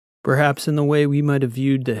 Perhaps in the way we might have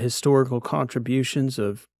viewed the historical contributions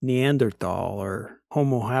of Neanderthal or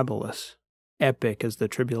Homo habilis, epic as the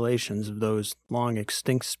tribulations of those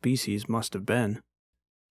long-extinct species must have been.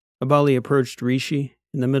 Abali approached Rishi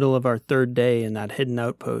in the middle of our third day in that hidden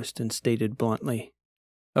outpost and stated bluntly,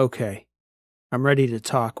 "Okay, I'm ready to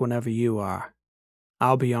talk whenever you are.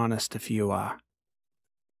 I'll be honest if you are."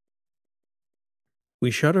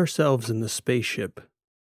 We shut ourselves in the spaceship.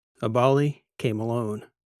 Abali came alone,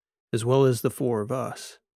 as well as the four of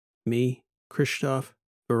us, me, Christoph,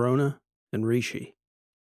 Verona, and Rishi.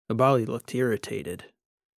 Abali looked irritated.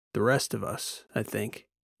 The rest of us, I think,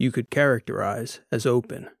 you could characterize as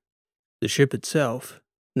open. The ship itself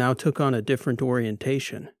now took on a different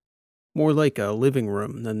orientation, more like a living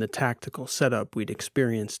room than the tactical setup we'd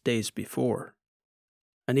experienced days before.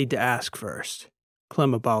 "I need to ask first,"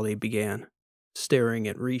 Clemabali began, staring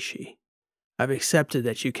at Rishi. "I've accepted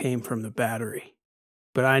that you came from the battery,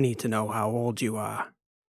 but I need to know how old you are."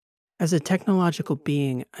 As a technological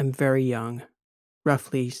being, I'm very young,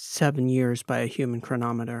 roughly 7 years by a human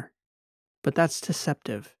chronometer. But that's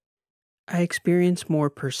deceptive. I experience more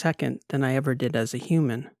per second than I ever did as a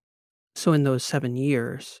human. So in those 7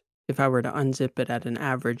 years, if I were to unzip it at an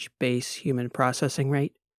average base human processing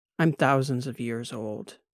rate, I'm thousands of years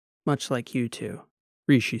old, much like you two,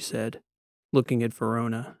 Rishi said, looking at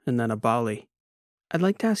Verona and then Abali. "I'd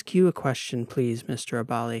like to ask you a question, please, Mr.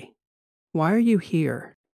 Abali. Why are you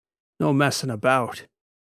here?" "No messing about,"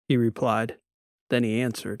 he replied. Then he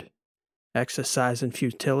answered, "Exercise in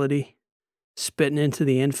futility, spitting into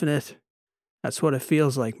the infinite. That's what it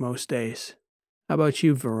feels like most days. How about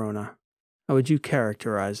you, Verona? How would you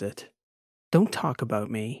characterize it?" "Don't talk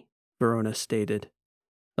about me," Verona stated.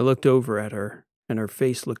 I looked over at her, and her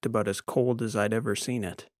face looked about as cold as I'd ever seen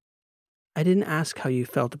it. "I didn't ask how you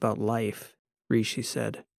felt about life," Rishi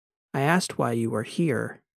said. "I asked why you were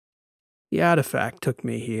here." "The artifact took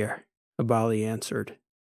me here," Abali answered.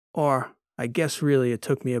 "Or, I guess really it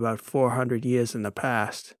took me about 400 years in the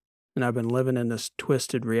past, and I've been living in this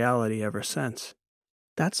twisted reality ever since."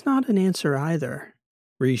 "That's not an answer either,"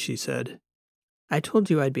 Rishi said. "I told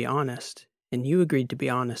you I'd be honest, and you agreed to be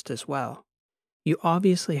honest as well. You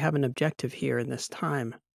obviously have an objective here in this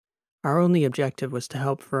time. Our only objective was to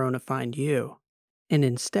help Verona find you, and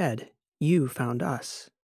instead, you found us."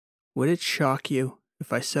 "Would it shock you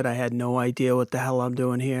if I said I had no idea what the hell I'm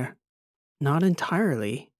doing here?" "Not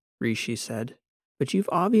entirely," Rishi said, "but you've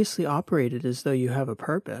obviously operated as though you have a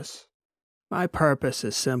purpose." "My purpose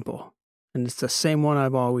is simple, and it's the same one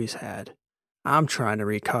I've always had. I'm trying to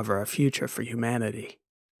recover a future for humanity.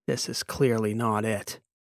 This is clearly not it."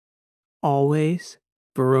 "Always?"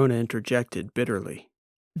 Verona interjected bitterly.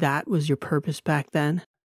 "That was your purpose back then?"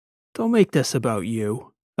 "Don't make this about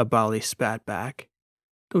you," Abali spat back.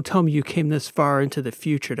 "Don't tell me you came this far into the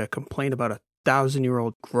future to complain about a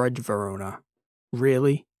 1,000-year-old grudge, Verona.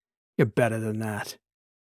 Really? You're better than that.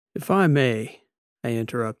 If I may, I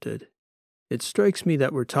interrupted, it strikes me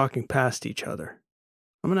that we're talking past each other.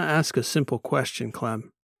 I'm going to ask a simple question,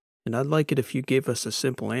 Clem, and I'd like it if you gave us a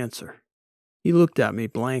simple answer. He looked at me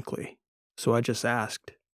blankly, so I just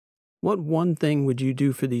asked, what one thing would you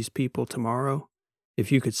do for these people tomorrow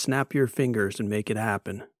if you could snap your fingers and make it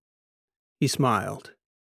happen? He smiled.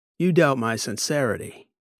 You doubt my sincerity.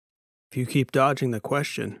 If you keep dodging the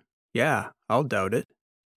question, yeah, I'll doubt it.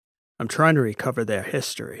 I'm trying to recover their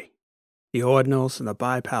history. The Ordinals and the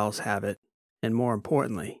Bipals have it, and more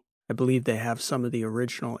importantly, I believe they have some of the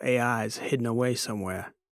original AIs hidden away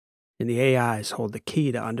somewhere, and the AIs hold the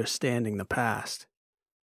key to understanding the past.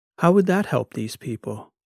 How would that help these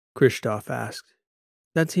people? Kristoff asked.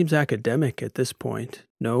 That seems academic at this point,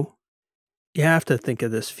 no? You have to think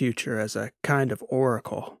of this future as a kind of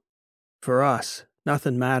oracle. For us,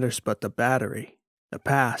 nothing matters but the battery, the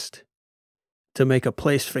past. To make a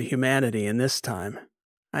place for humanity in this time,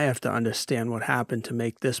 I have to understand what happened to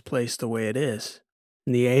make this place the way it is.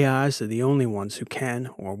 And the AIs are the only ones who can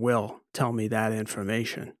or will tell me that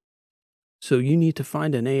information. So you need to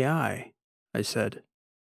find an AI, I said.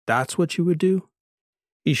 That's what you would do?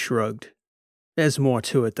 He shrugged. There's more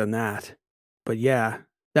to it than that. But yeah,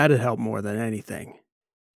 that'd help more than anything.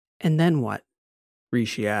 And then what?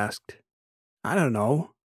 Rishi asked. I don't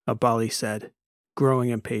know, Abali said, growing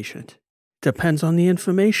impatient. Depends on the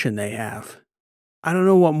information they have. I don't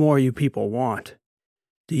know what more you people want.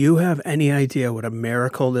 Do you have any idea what a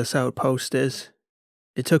miracle this outpost is?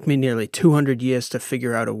 It took me nearly 200 years to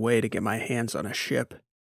figure out a way to get my hands on a ship.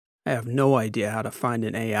 I have no idea how to find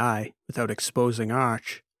an AI without exposing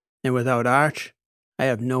Arch. And without Arch, I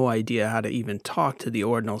have no idea how to even talk to the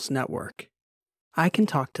Ordinals network. I can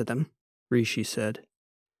talk to them, Rishi said.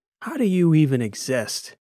 How do you even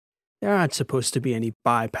exist? There aren't supposed to be any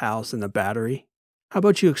Bipals in the battery. How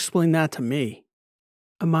about you explain that to me?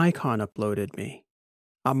 A Mycon uploaded me.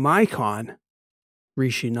 A Mycon?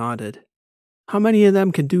 Rishi nodded. How many of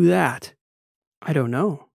them can do that? I don't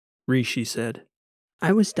know, Rishi said.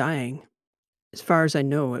 I was dying. As far as I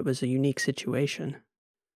know, it was a unique situation.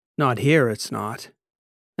 Not here, it's not.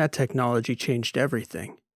 That technology changed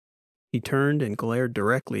everything. He turned and glared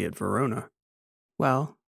directly at Verona.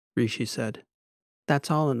 Well, Rishi said,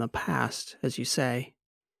 that's all in the past, as you say.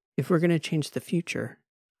 If we're going to change the future,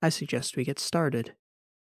 I suggest we get started.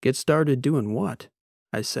 Get started doing what?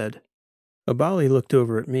 I said. Abali looked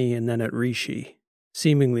over at me and then at Rishi,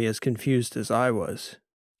 seemingly as confused as I was.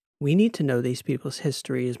 We need to know these people's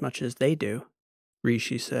history as much as they do,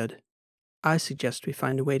 Rishi said. I suggest we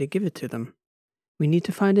find a way to give it to them. We need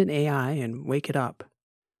to find an AI and wake it up.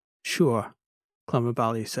 Sure, Clem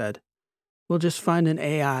Abali said. We'll just find an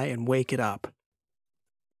AI and wake it up.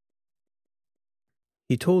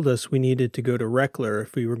 He told us we needed to go to Reckler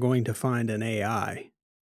if we were going to find an AI.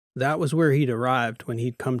 That was where he'd arrived when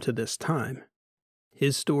he'd come to this time.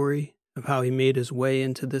 His story of how he made his way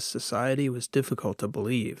into this society was difficult to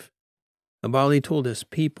believe. Abali told his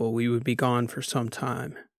people we would be gone for some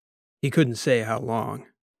time. He couldn't say how long.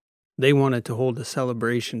 They wanted to hold a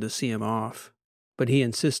celebration to see him off, but he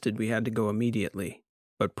insisted we had to go immediately,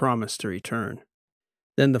 but promised to return.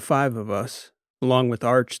 Then the 5 of us, along with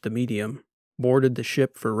Arch the medium, boarded the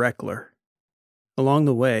ship for Reckler. Along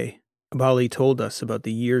the way, Abali told us about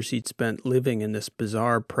the years he'd spent living in this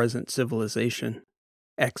bizarre present civilization,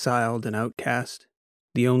 exiled and outcast,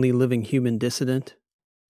 the only living human dissident.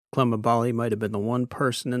 Clem Abali might have been the one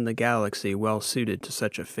person in the galaxy well suited to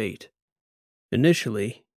such a fate.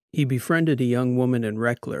 Initially, he befriended a young woman in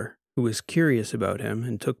Reckler who was curious about him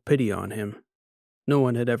and took pity on him. No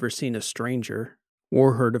one had ever seen a stranger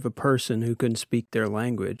or heard of a person who couldn't speak their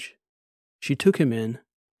language. She took him in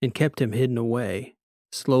and kept him hidden away,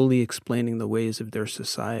 slowly explaining the ways of their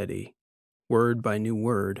society, word by new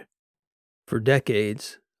word. For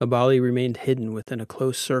decades, Abali remained hidden within a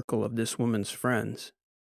close circle of this woman's friends,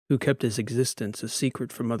 who kept his existence a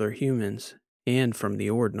secret from other humans and from the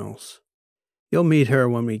Ordinals. You'll meet her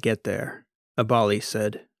when we get there, Abali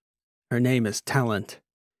said. Her name is Talent.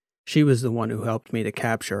 She was the one who helped me to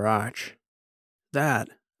capture Arch. That,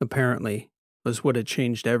 apparently, was what had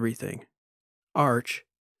changed everything. Arch,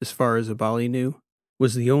 as far as Abali knew,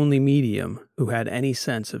 was the only medium who had any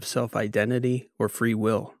sense of self-identity or free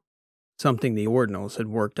will, something the Ordinals had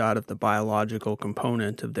worked out of the biological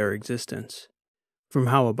component of their existence. From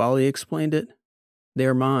how Abali explained it,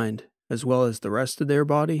 their mind, as well as the rest of their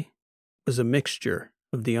body, was a mixture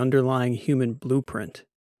of the underlying human blueprint,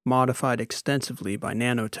 modified extensively by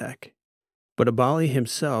nanotech. But Abali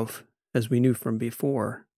himself, as we knew from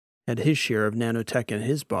before, had his share of nanotech in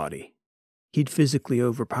his body. He'd physically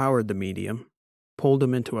overpowered the medium, pulled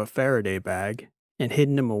him into a Faraday bag, and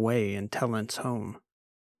hidden him away in Tellant's home,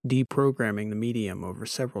 deprogramming the medium over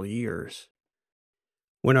several years.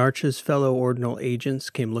 When Arch's fellow ordinal agents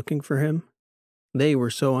came looking for him, they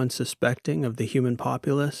were so unsuspecting of the human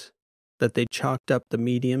populace that they chalked up the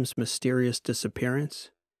medium's mysterious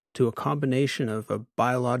disappearance to a combination of a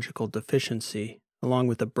biological deficiency along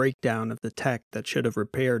with a breakdown of the tech that should have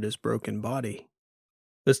repaired his broken body.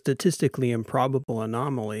 A statistically improbable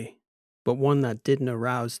anomaly, but one that didn't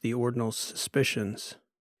arouse the ordinal's suspicions.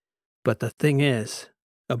 But the thing is,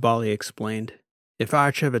 Abali explained, if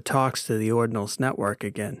Arch ever talks to the ordinal's network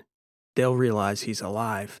again, they'll realize he's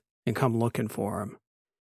alive and come looking for him.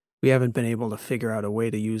 We haven't been able to figure out a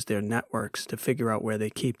way to use their networks to figure out where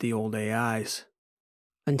they keep the old AIs.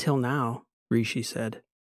 Until now, Rishi said.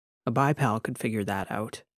 A bipal could figure that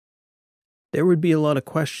out. There would be a lot of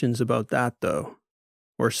questions about that, though.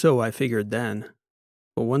 Or so I figured then.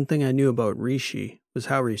 But one thing I knew about Rishi was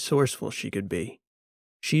how resourceful she could be.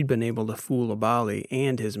 She'd been able to fool Abali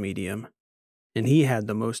and his medium, and he had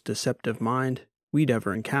the most deceptive mind we'd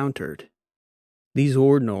ever encountered. These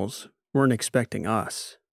ordinals weren't expecting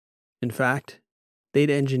us. In fact,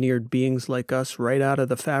 they'd engineered beings like us right out of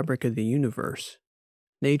the fabric of the universe.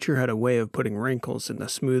 Nature had a way of putting wrinkles in the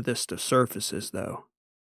smoothest of surfaces, though.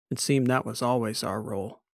 It seemed that was always our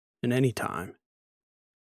role, in any time.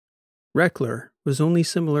 Reckler was only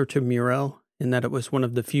similar to Murel in that it was one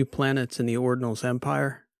of the few planets in the Ordinal's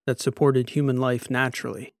empire that supported human life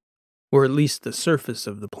naturally, or at least the surface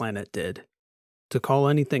of the planet did. To call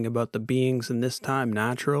anything about the beings in this time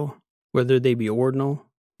natural, whether they be ordinal,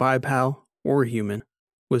 bipal, or human,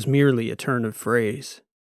 was merely a turn of phrase.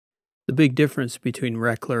 The big difference between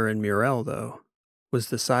Reckler and Murel, though, was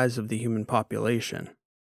the size of the human population.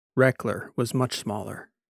 Reckler was much smaller.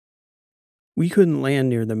 We couldn't land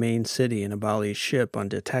near the main city in Abali's ship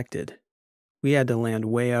undetected. We had to land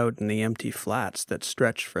way out in the empty flats that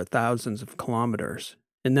stretched for thousands of kilometers,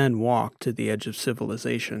 and then walk to the edge of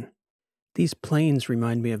civilization. These plains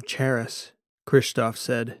remind me of Charis, Christoph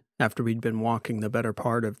said after we'd been walking the better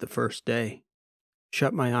part of the first day.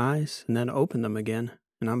 Shut my eyes and then open them again,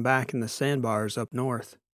 and I'm back in the sandbars up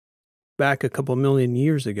north. Back a couple million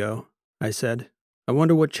years ago, I said. I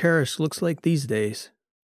wonder what Charis looks like these days.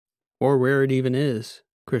 Or where it even is,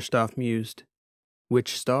 Christoph mused.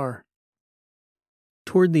 Which star?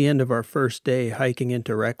 Toward the end of our first day hiking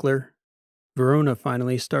into Reckler, Verona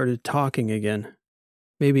finally started talking again.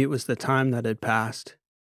 Maybe it was the time that had passed.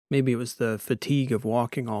 Maybe it was the fatigue of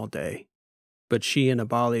walking all day. But she and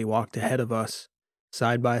Abali walked ahead of us,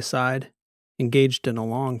 side by side, engaged in a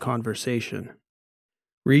long conversation.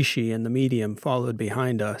 Rishi and the medium followed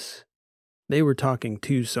behind us. They were talking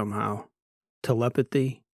too somehow.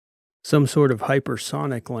 Telepathy? Some sort of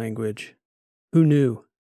hypersonic language. Who knew?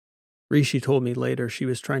 Rishi told me later she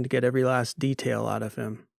was trying to get every last detail out of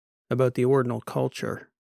him about the ordinal culture,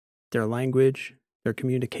 their language, their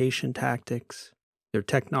communication tactics, their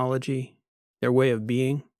technology, their way of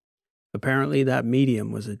being. Apparently that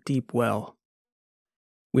medium was a deep well.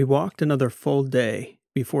 We walked another full day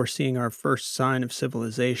before seeing our first sign of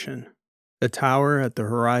civilization, a tower at the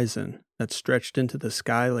horizon that stretched into the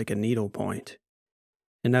sky like a needlepoint.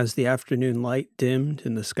 And as the afternoon light dimmed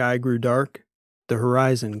and the sky grew dark, the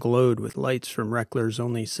horizon glowed with lights from Reckler's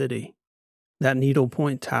only city. That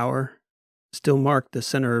needlepoint tower still marked the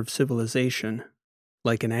center of civilization,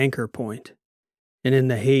 like an anchor point. And in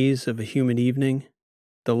the haze of a humid evening,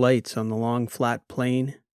 the lights on the long flat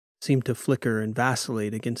plain seemed to flicker and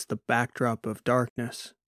vacillate against the backdrop of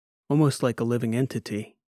darkness, almost like a living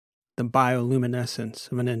entity, the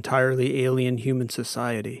bioluminescence of an entirely alien human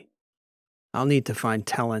society. I'll need to find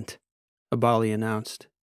Tellant, Abali announced.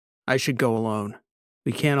 I should go alone.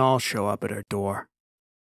 We can't all show up at our door.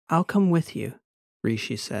 I'll come with you,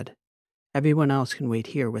 Rishi said. Everyone else can wait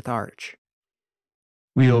here with Arch.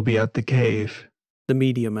 We'll be at the cave, the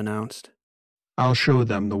medium announced. I'll show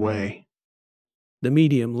them the way. The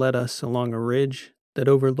medium led us along a ridge that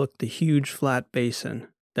overlooked the huge flat basin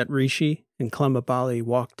that Rishi and Clemabali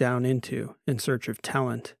walked down into in search of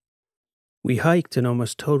Tellant. We hiked in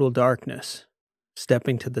almost total darkness,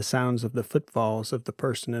 stepping to the sounds of the footfalls of the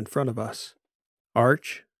person in front of us.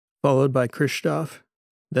 Arch, followed by Christoph,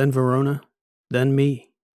 then Verona, then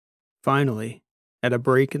me. Finally, at a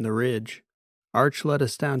break in the ridge, Arch led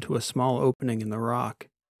us down to a small opening in the rock.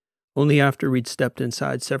 Only after we'd stepped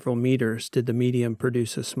inside several meters did the medium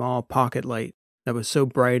produce a small pocket light that was so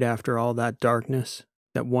bright after all that darkness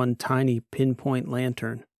that one tiny pinpoint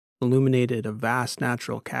lantern illuminated a vast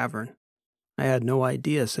natural cavern. I had no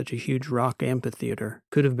idea such a huge rock amphitheater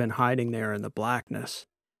could have been hiding there in the blackness.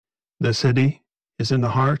 The city is in the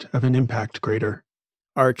heart of an impact crater.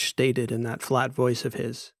 Arch stated in that flat voice of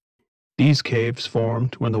his. These caves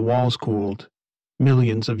formed when the walls cooled,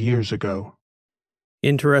 millions of years ago.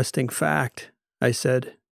 Interesting fact, I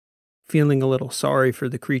said, feeling a little sorry for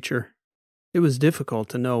the creature. It was difficult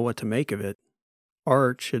to know what to make of it.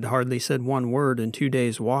 Arch had hardly said one word in 2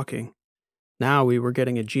 days walking. Now we were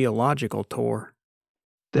getting a geological tour.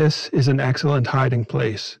 This is an excellent hiding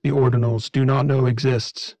place the Ordinals do not know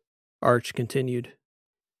exists, Arch continued.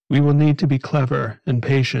 We will need to be clever and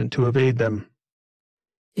patient to evade them.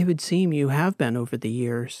 It would seem you have been over the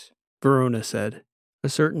years, Verona said, a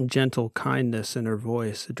certain gentle kindness in her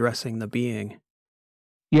voice addressing the being.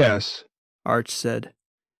 Yes, Arch said,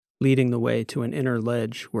 leading the way to an inner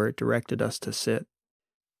ledge where it directed us to sit.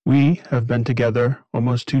 We have been together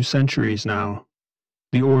almost 2 centuries now.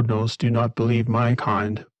 The Ordinals do not believe my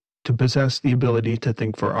kind to possess the ability to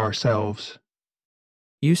think for ourselves.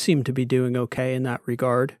 You seem to be doing okay in that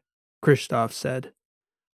regard, Kristoff said.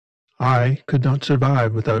 I could not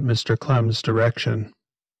survive without Mr. Clem's direction.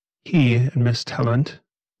 He and Miss Talent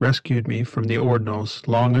rescued me from the Ordinals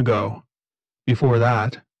long ago. Before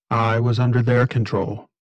that, I was under their control.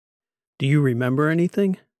 Do you remember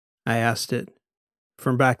anything? I asked it.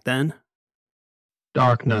 From back then?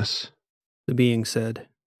 Darkness, the being said.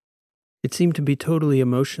 It seemed to be totally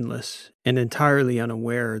emotionless and entirely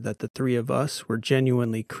unaware that the 3 of us were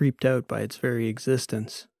genuinely creeped out by its very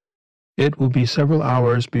existence. It will be several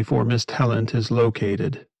hours before Miss Talent is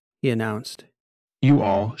located, he announced. You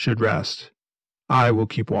all should rest. I will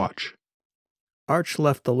keep watch. Arch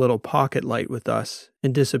left the little pocket light with us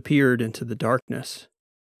and disappeared into the darkness.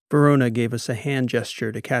 Verona gave us a hand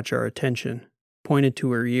gesture to catch our attention, pointed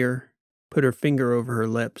to her ear, put her finger over her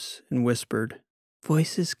lips, and whispered,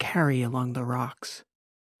 Voices carry along the rocks.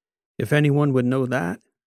 If anyone would know that,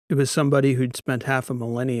 it was somebody who'd spent half a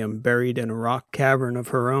millennium buried in a rock cavern of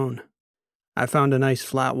her own. I found a nice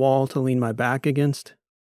flat wall to lean my back against,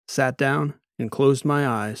 sat down, and closed my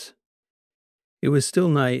eyes. It was still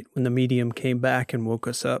night when the medium came back and woke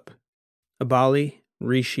us up. Abali,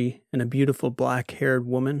 Rishi, and a beautiful black-haired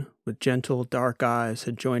woman with gentle, dark eyes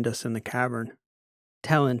had joined us in the cavern.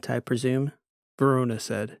 Talent, I presume, Verona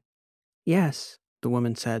said. Yes, the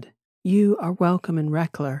woman said. You are welcome in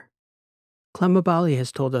Reckler. Clem Abali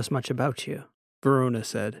has told us much about you, Verona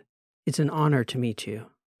said. It's an honor to meet you.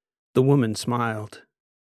 The woman smiled.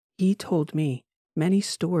 He told me many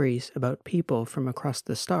stories about people from across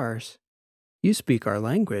the stars. You speak our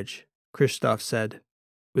language, Kristoff said,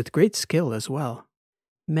 with great skill as well.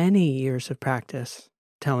 Many years of practice,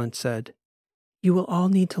 Talent said. You will all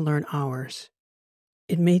need to learn ours.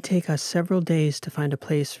 It may take us several days to find a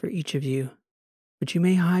place for each of you, but you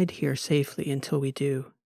may hide here safely until we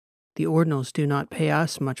do. The Ordinals do not pay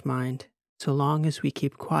us much mind, so long as we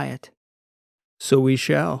keep quiet. So we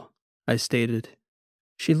shall, I stated.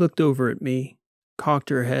 She looked over at me, cocked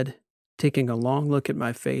her head, taking a long look at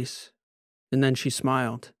my face, and then she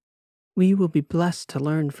smiled. We will be blessed to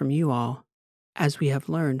learn from you all, as we have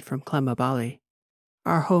learned from Clem Abali.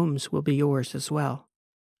 Our homes will be yours as well.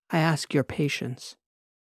 I ask your patience.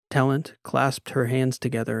 Talent clasped her hands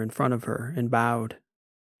together in front of her and bowed.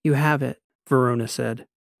 You have it, Verona said,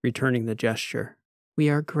 returning the gesture. We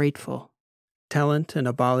are grateful. Talent and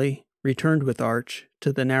Abali returned with Arch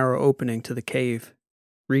to the narrow opening to the cave.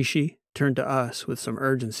 Rishi turned to us with some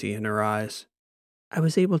urgency in her eyes. I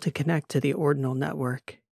was able to connect to the Ordinal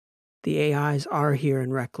network. The AIs are here in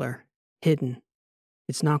Reckler, hidden.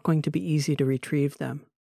 It's not going to be easy to retrieve them,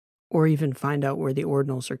 or even find out where the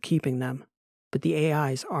Ordinals are keeping them, but the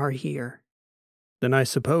AIs are here. Then I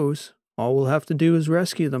suppose all we'll have to do is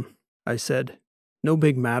rescue them, I said. No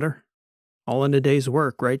big matter. All in a day's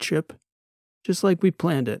work, right, Ship? Just like we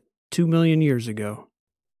planned it 2 million years ago.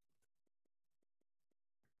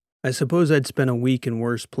 I suppose I'd spent a week in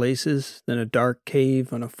worse places than a dark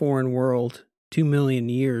cave on a foreign world 2 million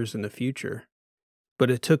years in the future.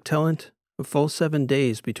 But it took Talent a full 7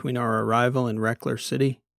 days between our arrival in Reckler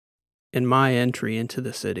City and my entry into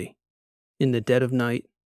the city, in the dead of night,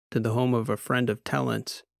 to the home of a friend of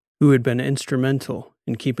Talent's who had been instrumental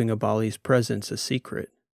in keeping Abali's presence a secret.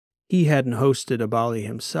 He hadn't hosted Abali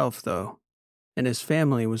himself, though, and his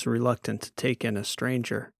family was reluctant to take in a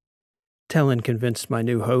stranger. Talent convinced my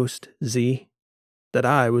new host, Z, that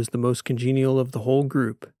I was the most congenial of the whole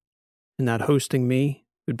group, and that hosting me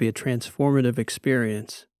would be a transformative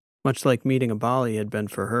experience, much like meeting Abali had been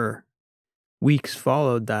for her. Weeks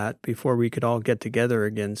followed that before we could all get together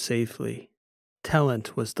again safely.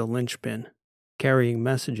 Talent was the linchpin, carrying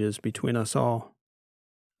messages between us all.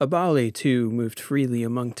 Abali, too, moved freely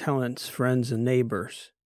among Talent's friends and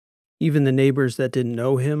neighbors. Even the neighbors that didn't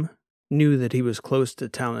know him knew that he was close to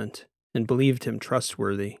talent, and believed him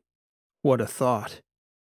trustworthy. What a thought.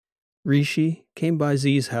 Rishi came by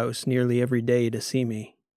Z's house nearly every day to see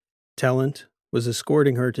me. Talent was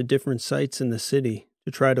escorting her to different sites in the city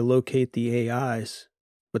to try to locate the AIs,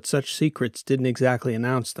 but such secrets didn't exactly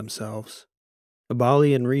announce themselves.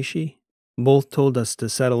 Abali and Rishi both told us to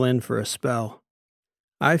settle in for a spell.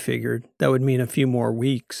 I figured that would mean a few more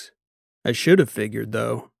weeks. I should have figured,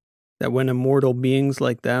 though, that when immortal beings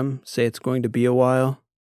like them say it's going to be a while,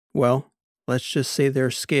 well, let's just say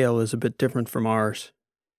their scale is a bit different from ours.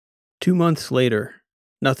 2 months later,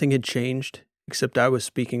 nothing had changed, except I was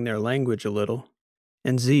speaking their language a little,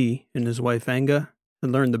 and Z and his wife Enga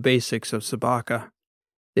had learned the basics of Sabaka.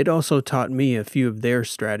 They'd also taught me a few of their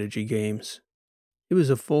strategy games. It was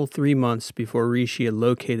a full 3 months before Rishi had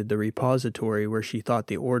located the repository where she thought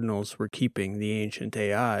the Ordinals were keeping the ancient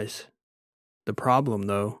AIs. The problem,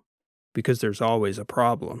 though, because there's always a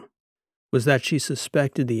problem, was that she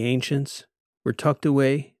suspected the ancients were tucked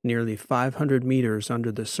away nearly 500 meters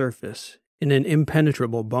under the surface in an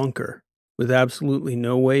impenetrable bunker with absolutely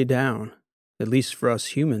no way down, at least for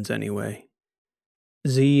us humans anyway.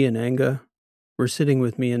 Z and Enga were sitting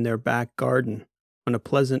with me in their back garden on a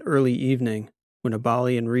pleasant early evening when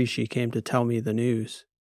Abali and Rishi came to tell me the news.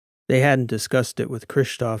 They hadn't discussed it with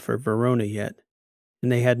Christoph or Verona yet,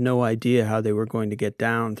 and they had no idea how they were going to get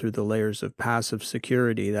down through the layers of passive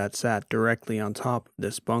security that sat directly on top of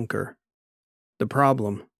this bunker. The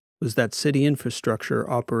problem was that city infrastructure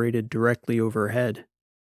operated directly overhead.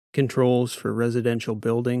 Controls for residential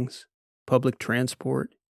buildings, public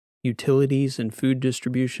transport, utilities and food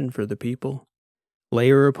distribution for the people,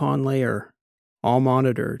 layer upon layer, all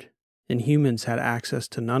monitored, and humans had access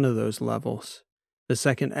to none of those levels. The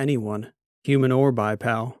second anyone, human or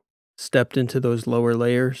bipal, stepped into those lower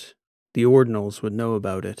layers, the Ordinals would know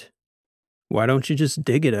about it. "Why don't you just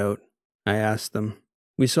dig it out?" I asked them.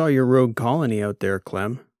 "We saw your rogue colony out there,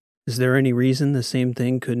 Clem. Is there any reason the same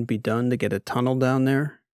thing couldn't be done to get a tunnel down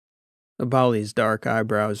there?" Abali's dark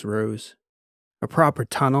eyebrows rose. "A proper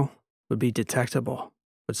tunnel would be detectable,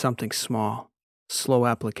 but something small, slow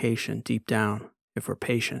application deep down, if we're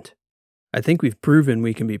patient." "I think we've proven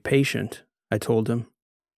we can be patient," I told him.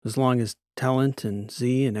 "As long as Talent and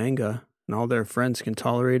Z and Enga and all their friends can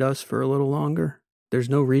tolerate us for a little longer, there's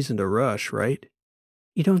no reason to rush, right?"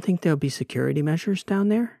 You don't think there'll be security measures down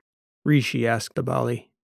there? Rishi asked Abali.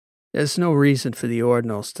 "There's no reason for the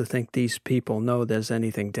Ordinals to think these people know there's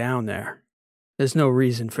anything down there. There's no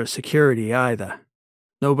reason for security either.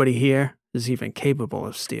 Nobody here is even capable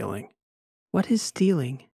of stealing." What is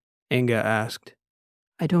stealing? Enga asked.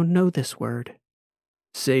 I don't know this word.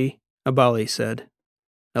 "See," Abali said.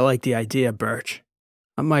 "I like the idea, Birch.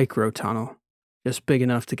 A micro-tunnel, just big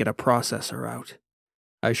enough to get a processor out."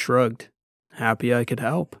 I shrugged, happy I could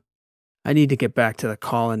help. "I need to get back to the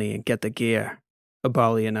colony and get the gear,"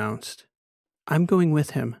 Abali announced. "I'm going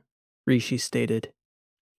with him," Rishi stated.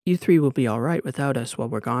 "You three will be all right without us while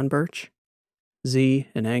we're gone, Birch?" Z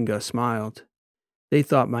and Enga smiled. They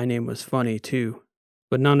thought my name was funny, too,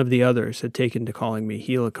 but none of the others had taken to calling me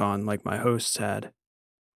Helicon like my hosts had.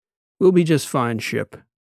 "We'll be just fine, Ship.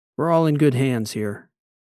 We're all in good hands here."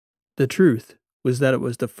 The truth was that it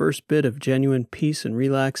was the first bit of genuine peace and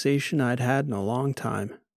relaxation I'd had in a long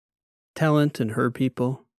time. Talent and her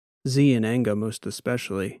people, Z and Enga most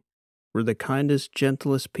especially, were the kindest,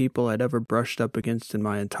 gentlest people I'd ever brushed up against in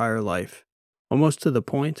my entire life, almost to the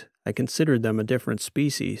point I considered them a different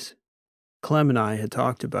species. Clem and I had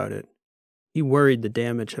talked about it. He worried the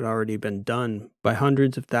damage had already been done by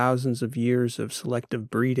hundreds of thousands of years of selective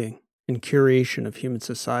breeding and curation of human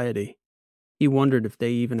society. He wondered if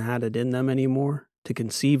they even had it in them anymore to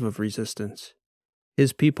conceive of resistance.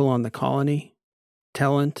 His people on the colony,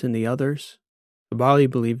 Talent and the others, Abali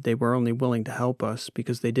believed they were only willing to help us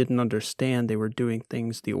because they didn't understand they were doing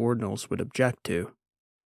things the Ordinals would object to.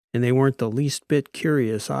 And they weren't the least bit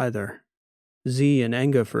curious either. Z and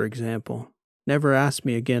Enga, for example, never asked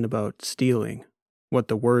me again about stealing, what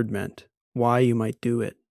the word meant, why you might do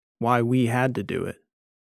it, why we had to do it.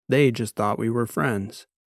 They just thought we were friends,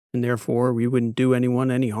 and therefore we wouldn't do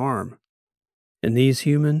anyone any harm. And these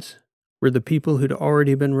humans were the people who'd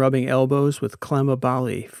already been rubbing elbows with Clem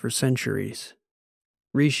Abali for centuries.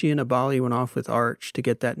 Rishi and Abali went off with Arch to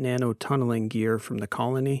get that nano-tunneling gear from the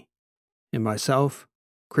colony, and myself,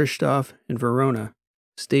 Christoph, and Verona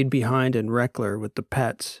stayed behind in Reckler with the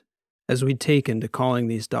pets, as we'd taken to calling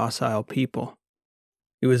these docile people.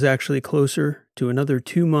 It was actually closer to another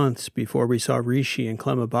 2 months before we saw Rishi and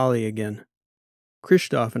Clem Abali again.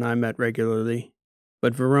 Christoph and I met regularly,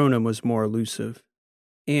 but Verona was more elusive,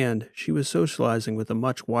 and she was socializing with a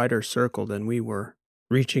much wider circle than we were,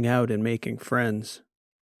 reaching out and making friends.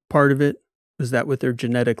 Part of it was that with her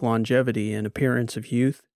genetic longevity and appearance of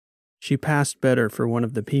youth, she passed better for one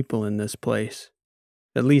of the people in this place,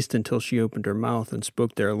 at least until she opened her mouth and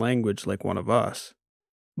spoke their language like one of us.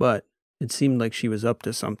 But it seemed like she was up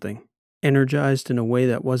to something, energized in a way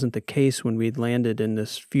that wasn't the case when we'd landed in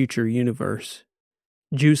this future universe.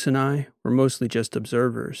 Juice and I were mostly just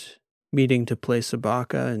observers, meeting to play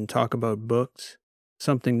sabaka and talk about books,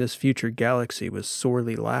 something this future galaxy was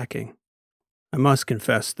sorely lacking. I must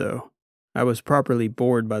confess, though, I was properly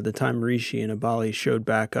bored by the time Rishi and Abali showed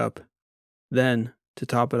back up. Then, to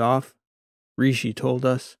top it off, Rishi told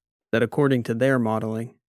us that according to their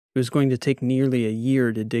modeling, it was going to take nearly a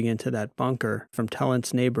year to dig into that bunker from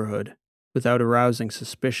Tellant's neighborhood without arousing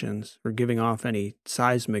suspicions or giving off any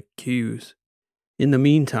seismic cues. In the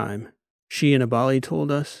meantime, she and Abali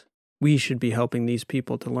told us we should be helping these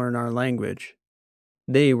people to learn our language.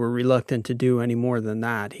 They were reluctant to do any more than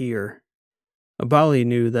that here. Abali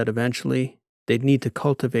knew that eventually they'd need to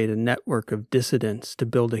cultivate a network of dissidents to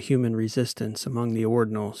build a human resistance among the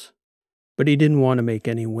ordinals. But he didn't want to make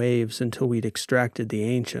any waves until we'd extracted the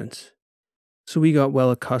ancients. So we got well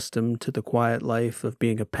accustomed to the quiet life of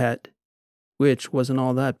being a pet, which wasn't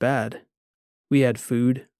all that bad. We had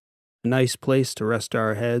food, a nice place to rest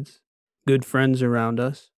our heads, good friends around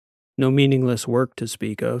us, no meaningless work to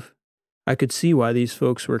speak of. I could see why these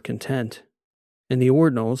folks were content, and the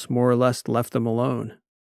ordinals more or less left them alone.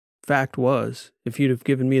 Fact was, if you'd have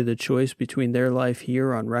given me the choice between their life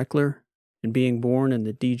here on Reckler and being born in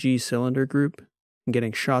the DG cylinder group and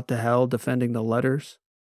getting shot to hell defending the letters,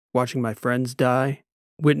 watching my friends die,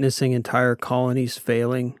 witnessing entire colonies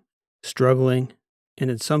failing, struggling,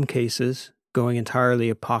 and in some cases, going entirely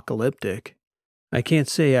apocalyptic, I can't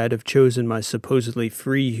say I'd have chosen my supposedly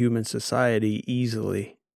free human society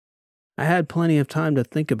easily. I had plenty of time to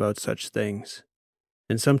think about such things,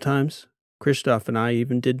 and sometimes Christoph and I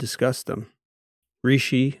even did discuss them.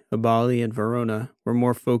 Rishi, Abali, and Verona were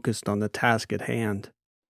more focused on the task at hand,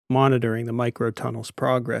 monitoring the microtunnel's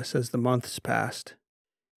progress as the months passed.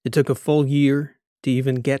 It took a full year to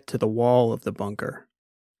even get to the wall of the bunker,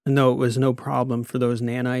 and though it was no problem for those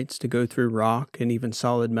nanites to go through rock and even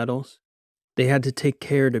solid metals, they had to take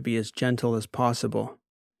care to be as gentle as possible,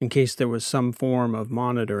 in case there was some form of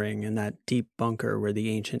monitoring in that deep bunker where the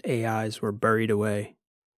ancient AIs were buried away.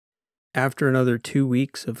 After another 2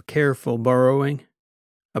 weeks of careful burrowing,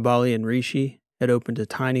 Abali and Rishi had opened a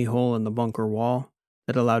tiny hole in the bunker wall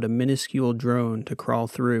that allowed a minuscule drone to crawl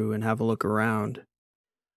through and have a look around.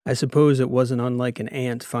 I suppose it wasn't unlike an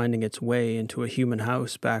ant finding its way into a human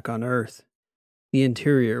house back on Earth. The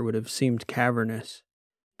interior would have seemed cavernous.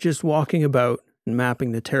 Just walking about and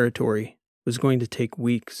mapping the territory was going to take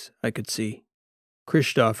weeks, I could see.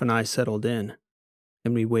 Christoph and I settled in,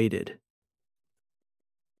 and we waited.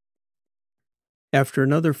 After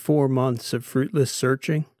another 4 months of fruitless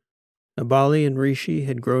searching, Abali and Rishi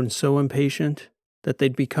had grown so impatient that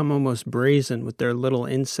they'd become almost brazen with their little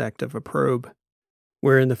insect of a probe,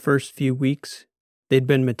 where in the first few weeks they'd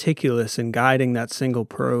been meticulous in guiding that single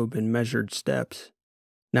probe in measured steps.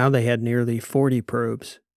 Now they had nearly 40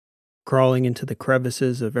 probes, crawling into the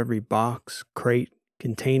crevices of every box, crate,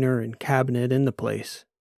 container, and cabinet in the place.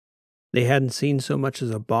 They hadn't seen so much as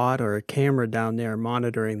a bot or a camera down there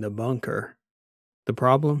monitoring the bunker. The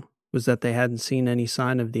problem was that they hadn't seen any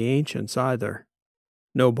sign of the ancients either.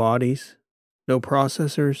 No bodies, no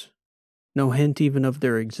processors, no hint even of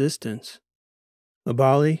their existence.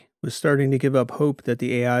 Abali was starting to give up hope that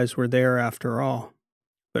the AIs were there after all,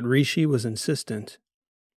 but Rishi was insistent.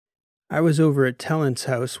 I was over at Tellant's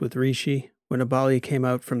house with Rishi when Abali came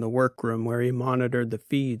out from the workroom where he monitored the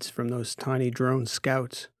feeds from those tiny drone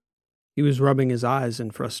scouts. He was rubbing his eyes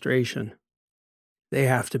in frustration. "They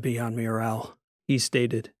have to be on Murel," he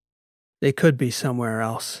stated. "They could be somewhere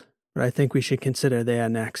else, but I think we should consider they are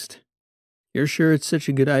next." "You're sure it's such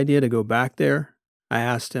a good idea to go back there?" I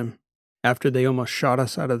asked him, after they almost shot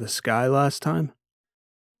us out of the sky last time.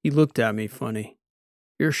 He looked at me funny.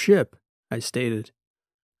 "Your ship," I stated.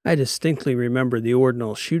 "I distinctly remember the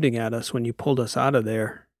Ordinals shooting at us when you pulled us out of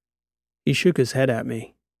there." He shook his head at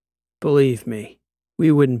me. "Believe me,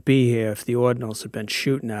 we wouldn't be here if the Ordinals had been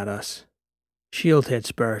shooting at us. Shield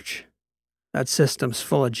hits, Birch. That system's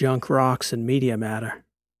full of junk rocks and media matter."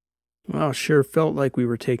 Well, sure felt like we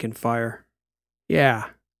were taking fire.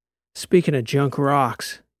 "Yeah, speaking of junk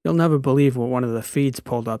rocks, you'll never believe what one of the feeds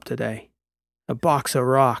pulled up today. A box of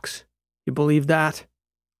rocks. You believe that?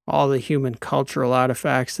 All the human cultural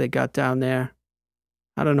artifacts they got down there.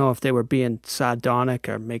 I don't know if they were being sardonic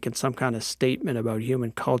or making some kind of statement about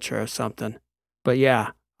human culture or something. But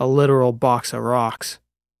yeah, a literal box of rocks.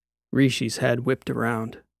 Rishi's head whipped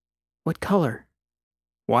around. What color?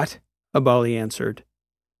 What? Abali answered.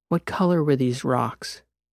 What color were these rocks?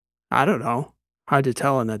 I don't know. Hard to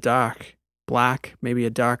tell in the dark. Black, maybe a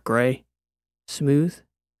dark gray. Smooth?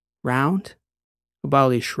 Round?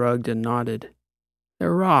 Abali shrugged and nodded.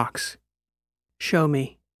 They're rocks. Show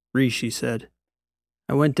me, Rishi said.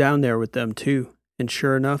 I went down there with them too, and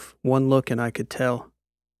sure enough, one look and I could tell.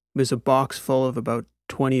 It was a box full of about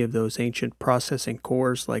 20 of those ancient processing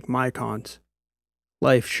cores like microns.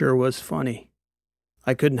 Life sure was funny.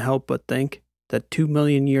 I couldn't help but think that 2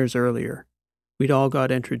 million years earlier, we'd all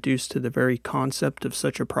got introduced to the very concept of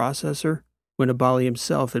such a processor when Abali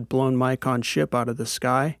himself had blown Mycon's ship out of the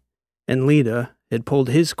sky, and Leda had pulled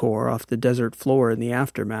his core off the desert floor in the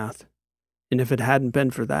aftermath. And if it hadn't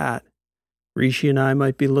been for that, Rishi and I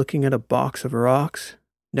might be looking at a box of rocks,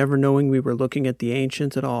 never knowing we were looking at the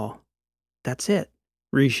ancients at all. That's it,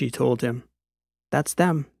 Rishi told him. That's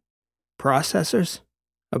them. Processors?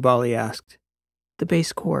 Abali asked. The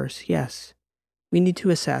base cores, yes. We need to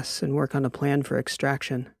assess and work on a plan for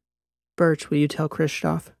extraction. Birch, will you tell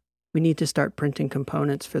Christoph? We need to start printing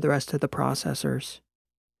components for the rest of the processors.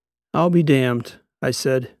 I'll be damned, I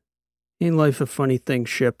said. Ain't life a funny thing,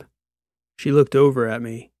 Ship? She looked over at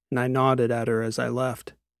me, and I nodded at her as I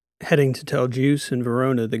left, heading to tell Juice and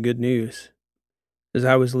Verona the good news. As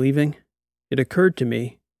I was leaving, it occurred to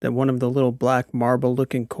me that one of the little black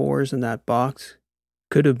marble-looking cores in that box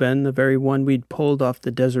could have been the very one we'd pulled off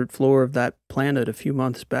the desert floor of that planet a few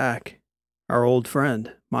months back. Our old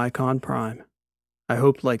friend, Mycon Prime. I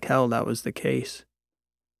hoped like hell that was the case.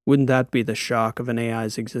 Wouldn't that be the shock of an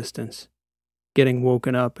AI's existence? Getting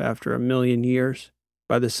woken up after 1 million years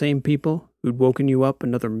by the same people who'd woken you up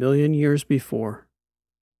another 1 million years before.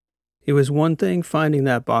 It was one thing finding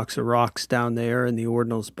that box of rocks down there in the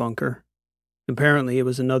Ordinal's bunker. Apparently it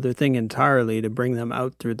was another thing entirely to bring them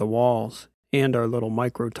out through the walls and our little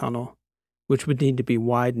micro-tunnel, which would need to be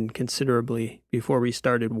widened considerably before we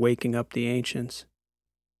started waking up the ancients.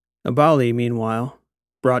 Abali, meanwhile,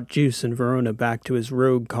 brought Juice and Verona back to his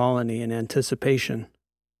rogue colony in anticipation,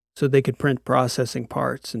 so they could print processing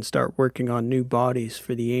parts and start working on new bodies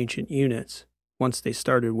for the ancient units once they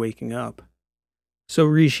started waking up. So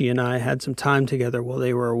Rishi and I had some time together while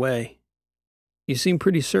they were away. You seem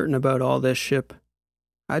pretty certain about all this, Ship.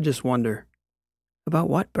 I just wonder. About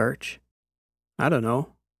what, Birch? I don't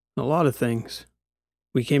know. A lot of things.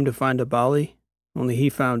 We came to find Abali, only he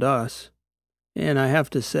found us. And I have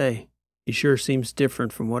to say, he sure seems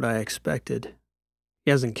different from what I expected.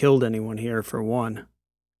 He hasn't killed anyone here, for one.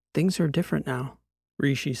 Things are different now,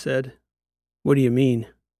 Rishi said. What do you mean?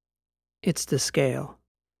 It's the scale.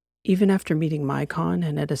 Even after meeting Mycon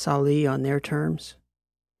and Edis Ali on their terms,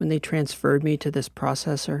 when they transferred me to this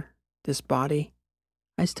processor, this body,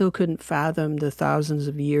 I still couldn't fathom the thousands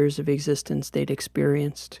of years of existence they'd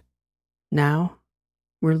experienced. Now,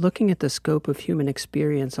 we're looking at the scope of human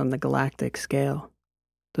experience on the galactic scale.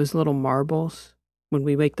 Those little marbles, when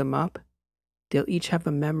we wake them up, they'll each have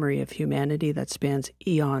a memory of humanity that spans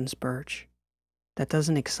eons, Birch. That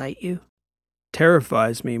doesn't excite you?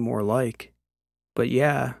 Terrifies me more like. But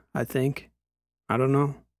yeah, I think. I don't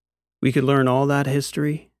know. We could learn all that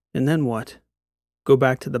history, and then what? Go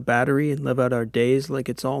back to the battery and live out our days like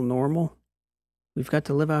it's all normal? We've got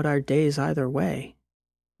to live out our days either way,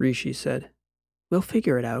 Rishi said. We'll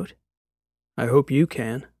figure it out. I hope you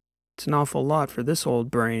can. It's an awful lot for this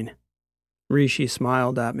old brain. Rishi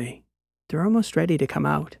smiled at me. They're almost ready to come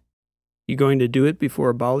out. You going to do it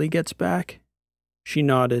before Bali gets back? She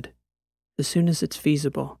nodded. As soon as it's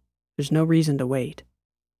feasible. There's no reason to wait.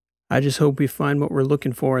 I just hope we find what we're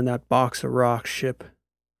looking for in that box of rocks, Ship.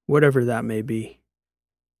 Whatever that may be.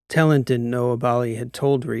 Talent didn't know Abali had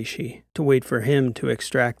told Rishi to wait for him to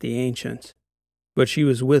extract the ancients. But she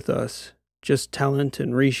was with us, just Talent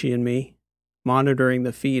and Rishi and me, monitoring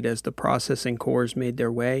the feed as the processing cores made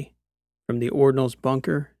their way from the Ordinal's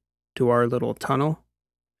bunker to our little tunnel,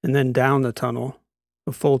 and then down the tunnel,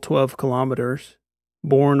 a full 12 kilometers,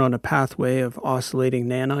 borne on a pathway of oscillating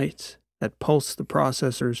nanites that pulsed the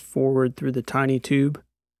processors forward through the tiny tube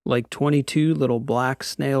like 22 little black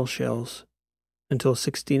snail shells, until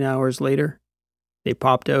 16 hours later, they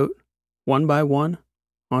popped out, one by one,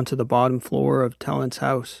 onto the bottom floor of Talent's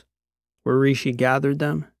house, where Rishi gathered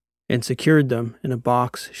them and secured them in a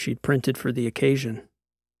box she'd printed for the occasion.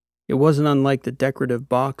 It wasn't unlike the decorative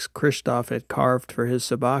box Christoph had carved for his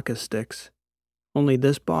sabaka sticks, only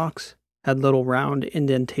this box had little round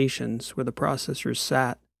indentations where the processors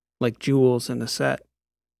sat, like jewels in a set,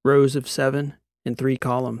 rows of 7 in 3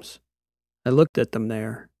 columns. I looked at them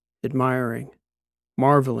there, admiring,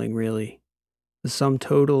 marveling really, the sum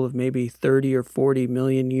total of maybe 30 or 40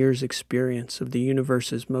 million years' experience of the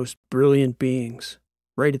universe's most brilliant beings,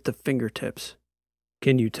 right at the fingertips.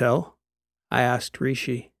 Can you tell? I asked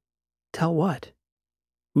Rishi. Tell what?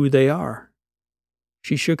 Who they are.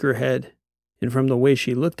 She shook her head, and from the way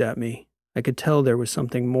she looked at me, I could tell there was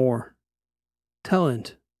something more.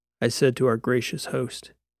 Talent, I said to our gracious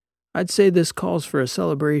host. I'd say this calls for a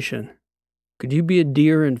celebration. Could you be a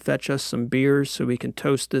dear and fetch us some beers so we can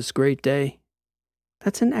toast this great day?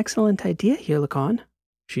 That's an excellent idea, Helicon,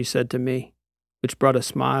 she said to me, which brought a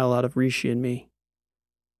smile out of Rishi and me.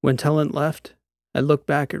 When Talent left, I looked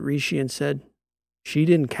back at Rishi and said, She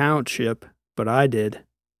didn't count, Ship, but I did.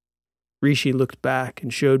 Rishi looked back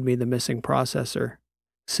and showed me the missing processor,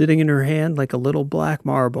 sitting in her hand like a little black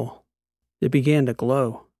marble. It began to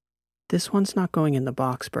glow. This one's not going in the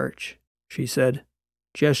box, Birch, she said,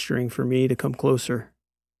 gesturing for me to come closer.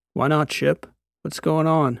 Why not, Ship? What's going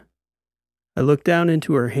on? I looked down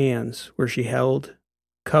into her hands, where she held,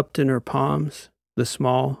 cupped in her palms, the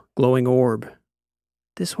small, glowing orb.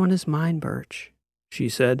 This one is mine, Birch, she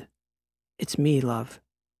said. It's me, love.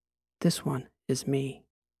 This one is me.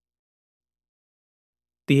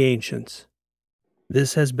 The Ancients.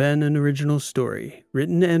 This has been an original story,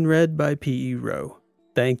 written and read by P.E. Rowe.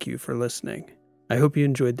 Thank you for listening. I hope you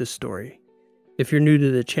enjoyed this story. If you're new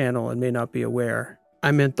to the channel and may not be aware,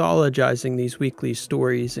 I'm anthologizing these weekly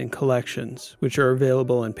stories in collections, which are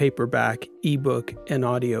available in paperback, ebook, and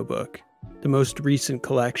audiobook. The most recent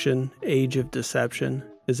collection, Age of Deception,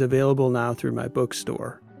 is available now through my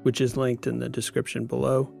Bookstore, which is linked in the description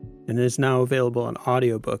below, and is now available on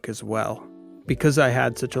audiobook as well. Because I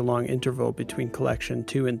had such a long interval between collection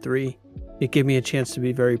 2 and 3, it gave me a chance to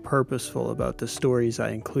be very purposeful about the stories I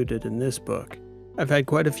included in this book. I've had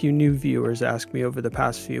quite a few new viewers ask me over the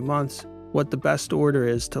past few months what the best order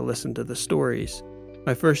is to listen to the stories.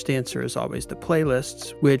 My first answer is always the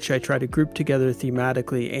playlists, which I try to group together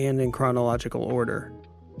thematically and in chronological order.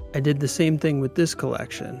 I did the same thing with this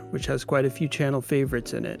collection, which has quite a few channel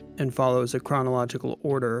favorites in it, and follows a chronological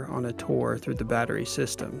order on a tour through the Battery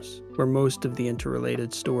systems, where most of the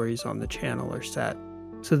interrelated stories on the channel are set.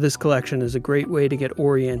 So this collection is a great way to get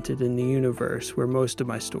oriented in the universe where most of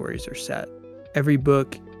my stories are set. Every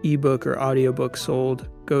book, ebook, or audiobook sold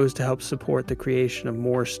goes to help support the creation of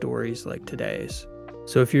more stories like today's.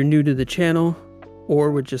 So if you're new to the channel,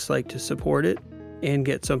 or would just like to support it and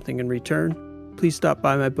get something in return, please stop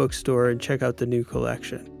by my bookstore and check out the new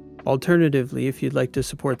collection. Alternatively, if you'd like to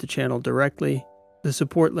support the channel directly, the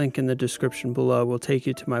support link in the description below will take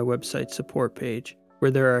you to my website support page,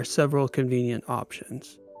 where there are several convenient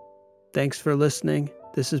options. Thanks for listening.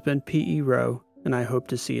 This has been P.E. Rowe, and I hope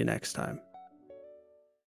to see you next time.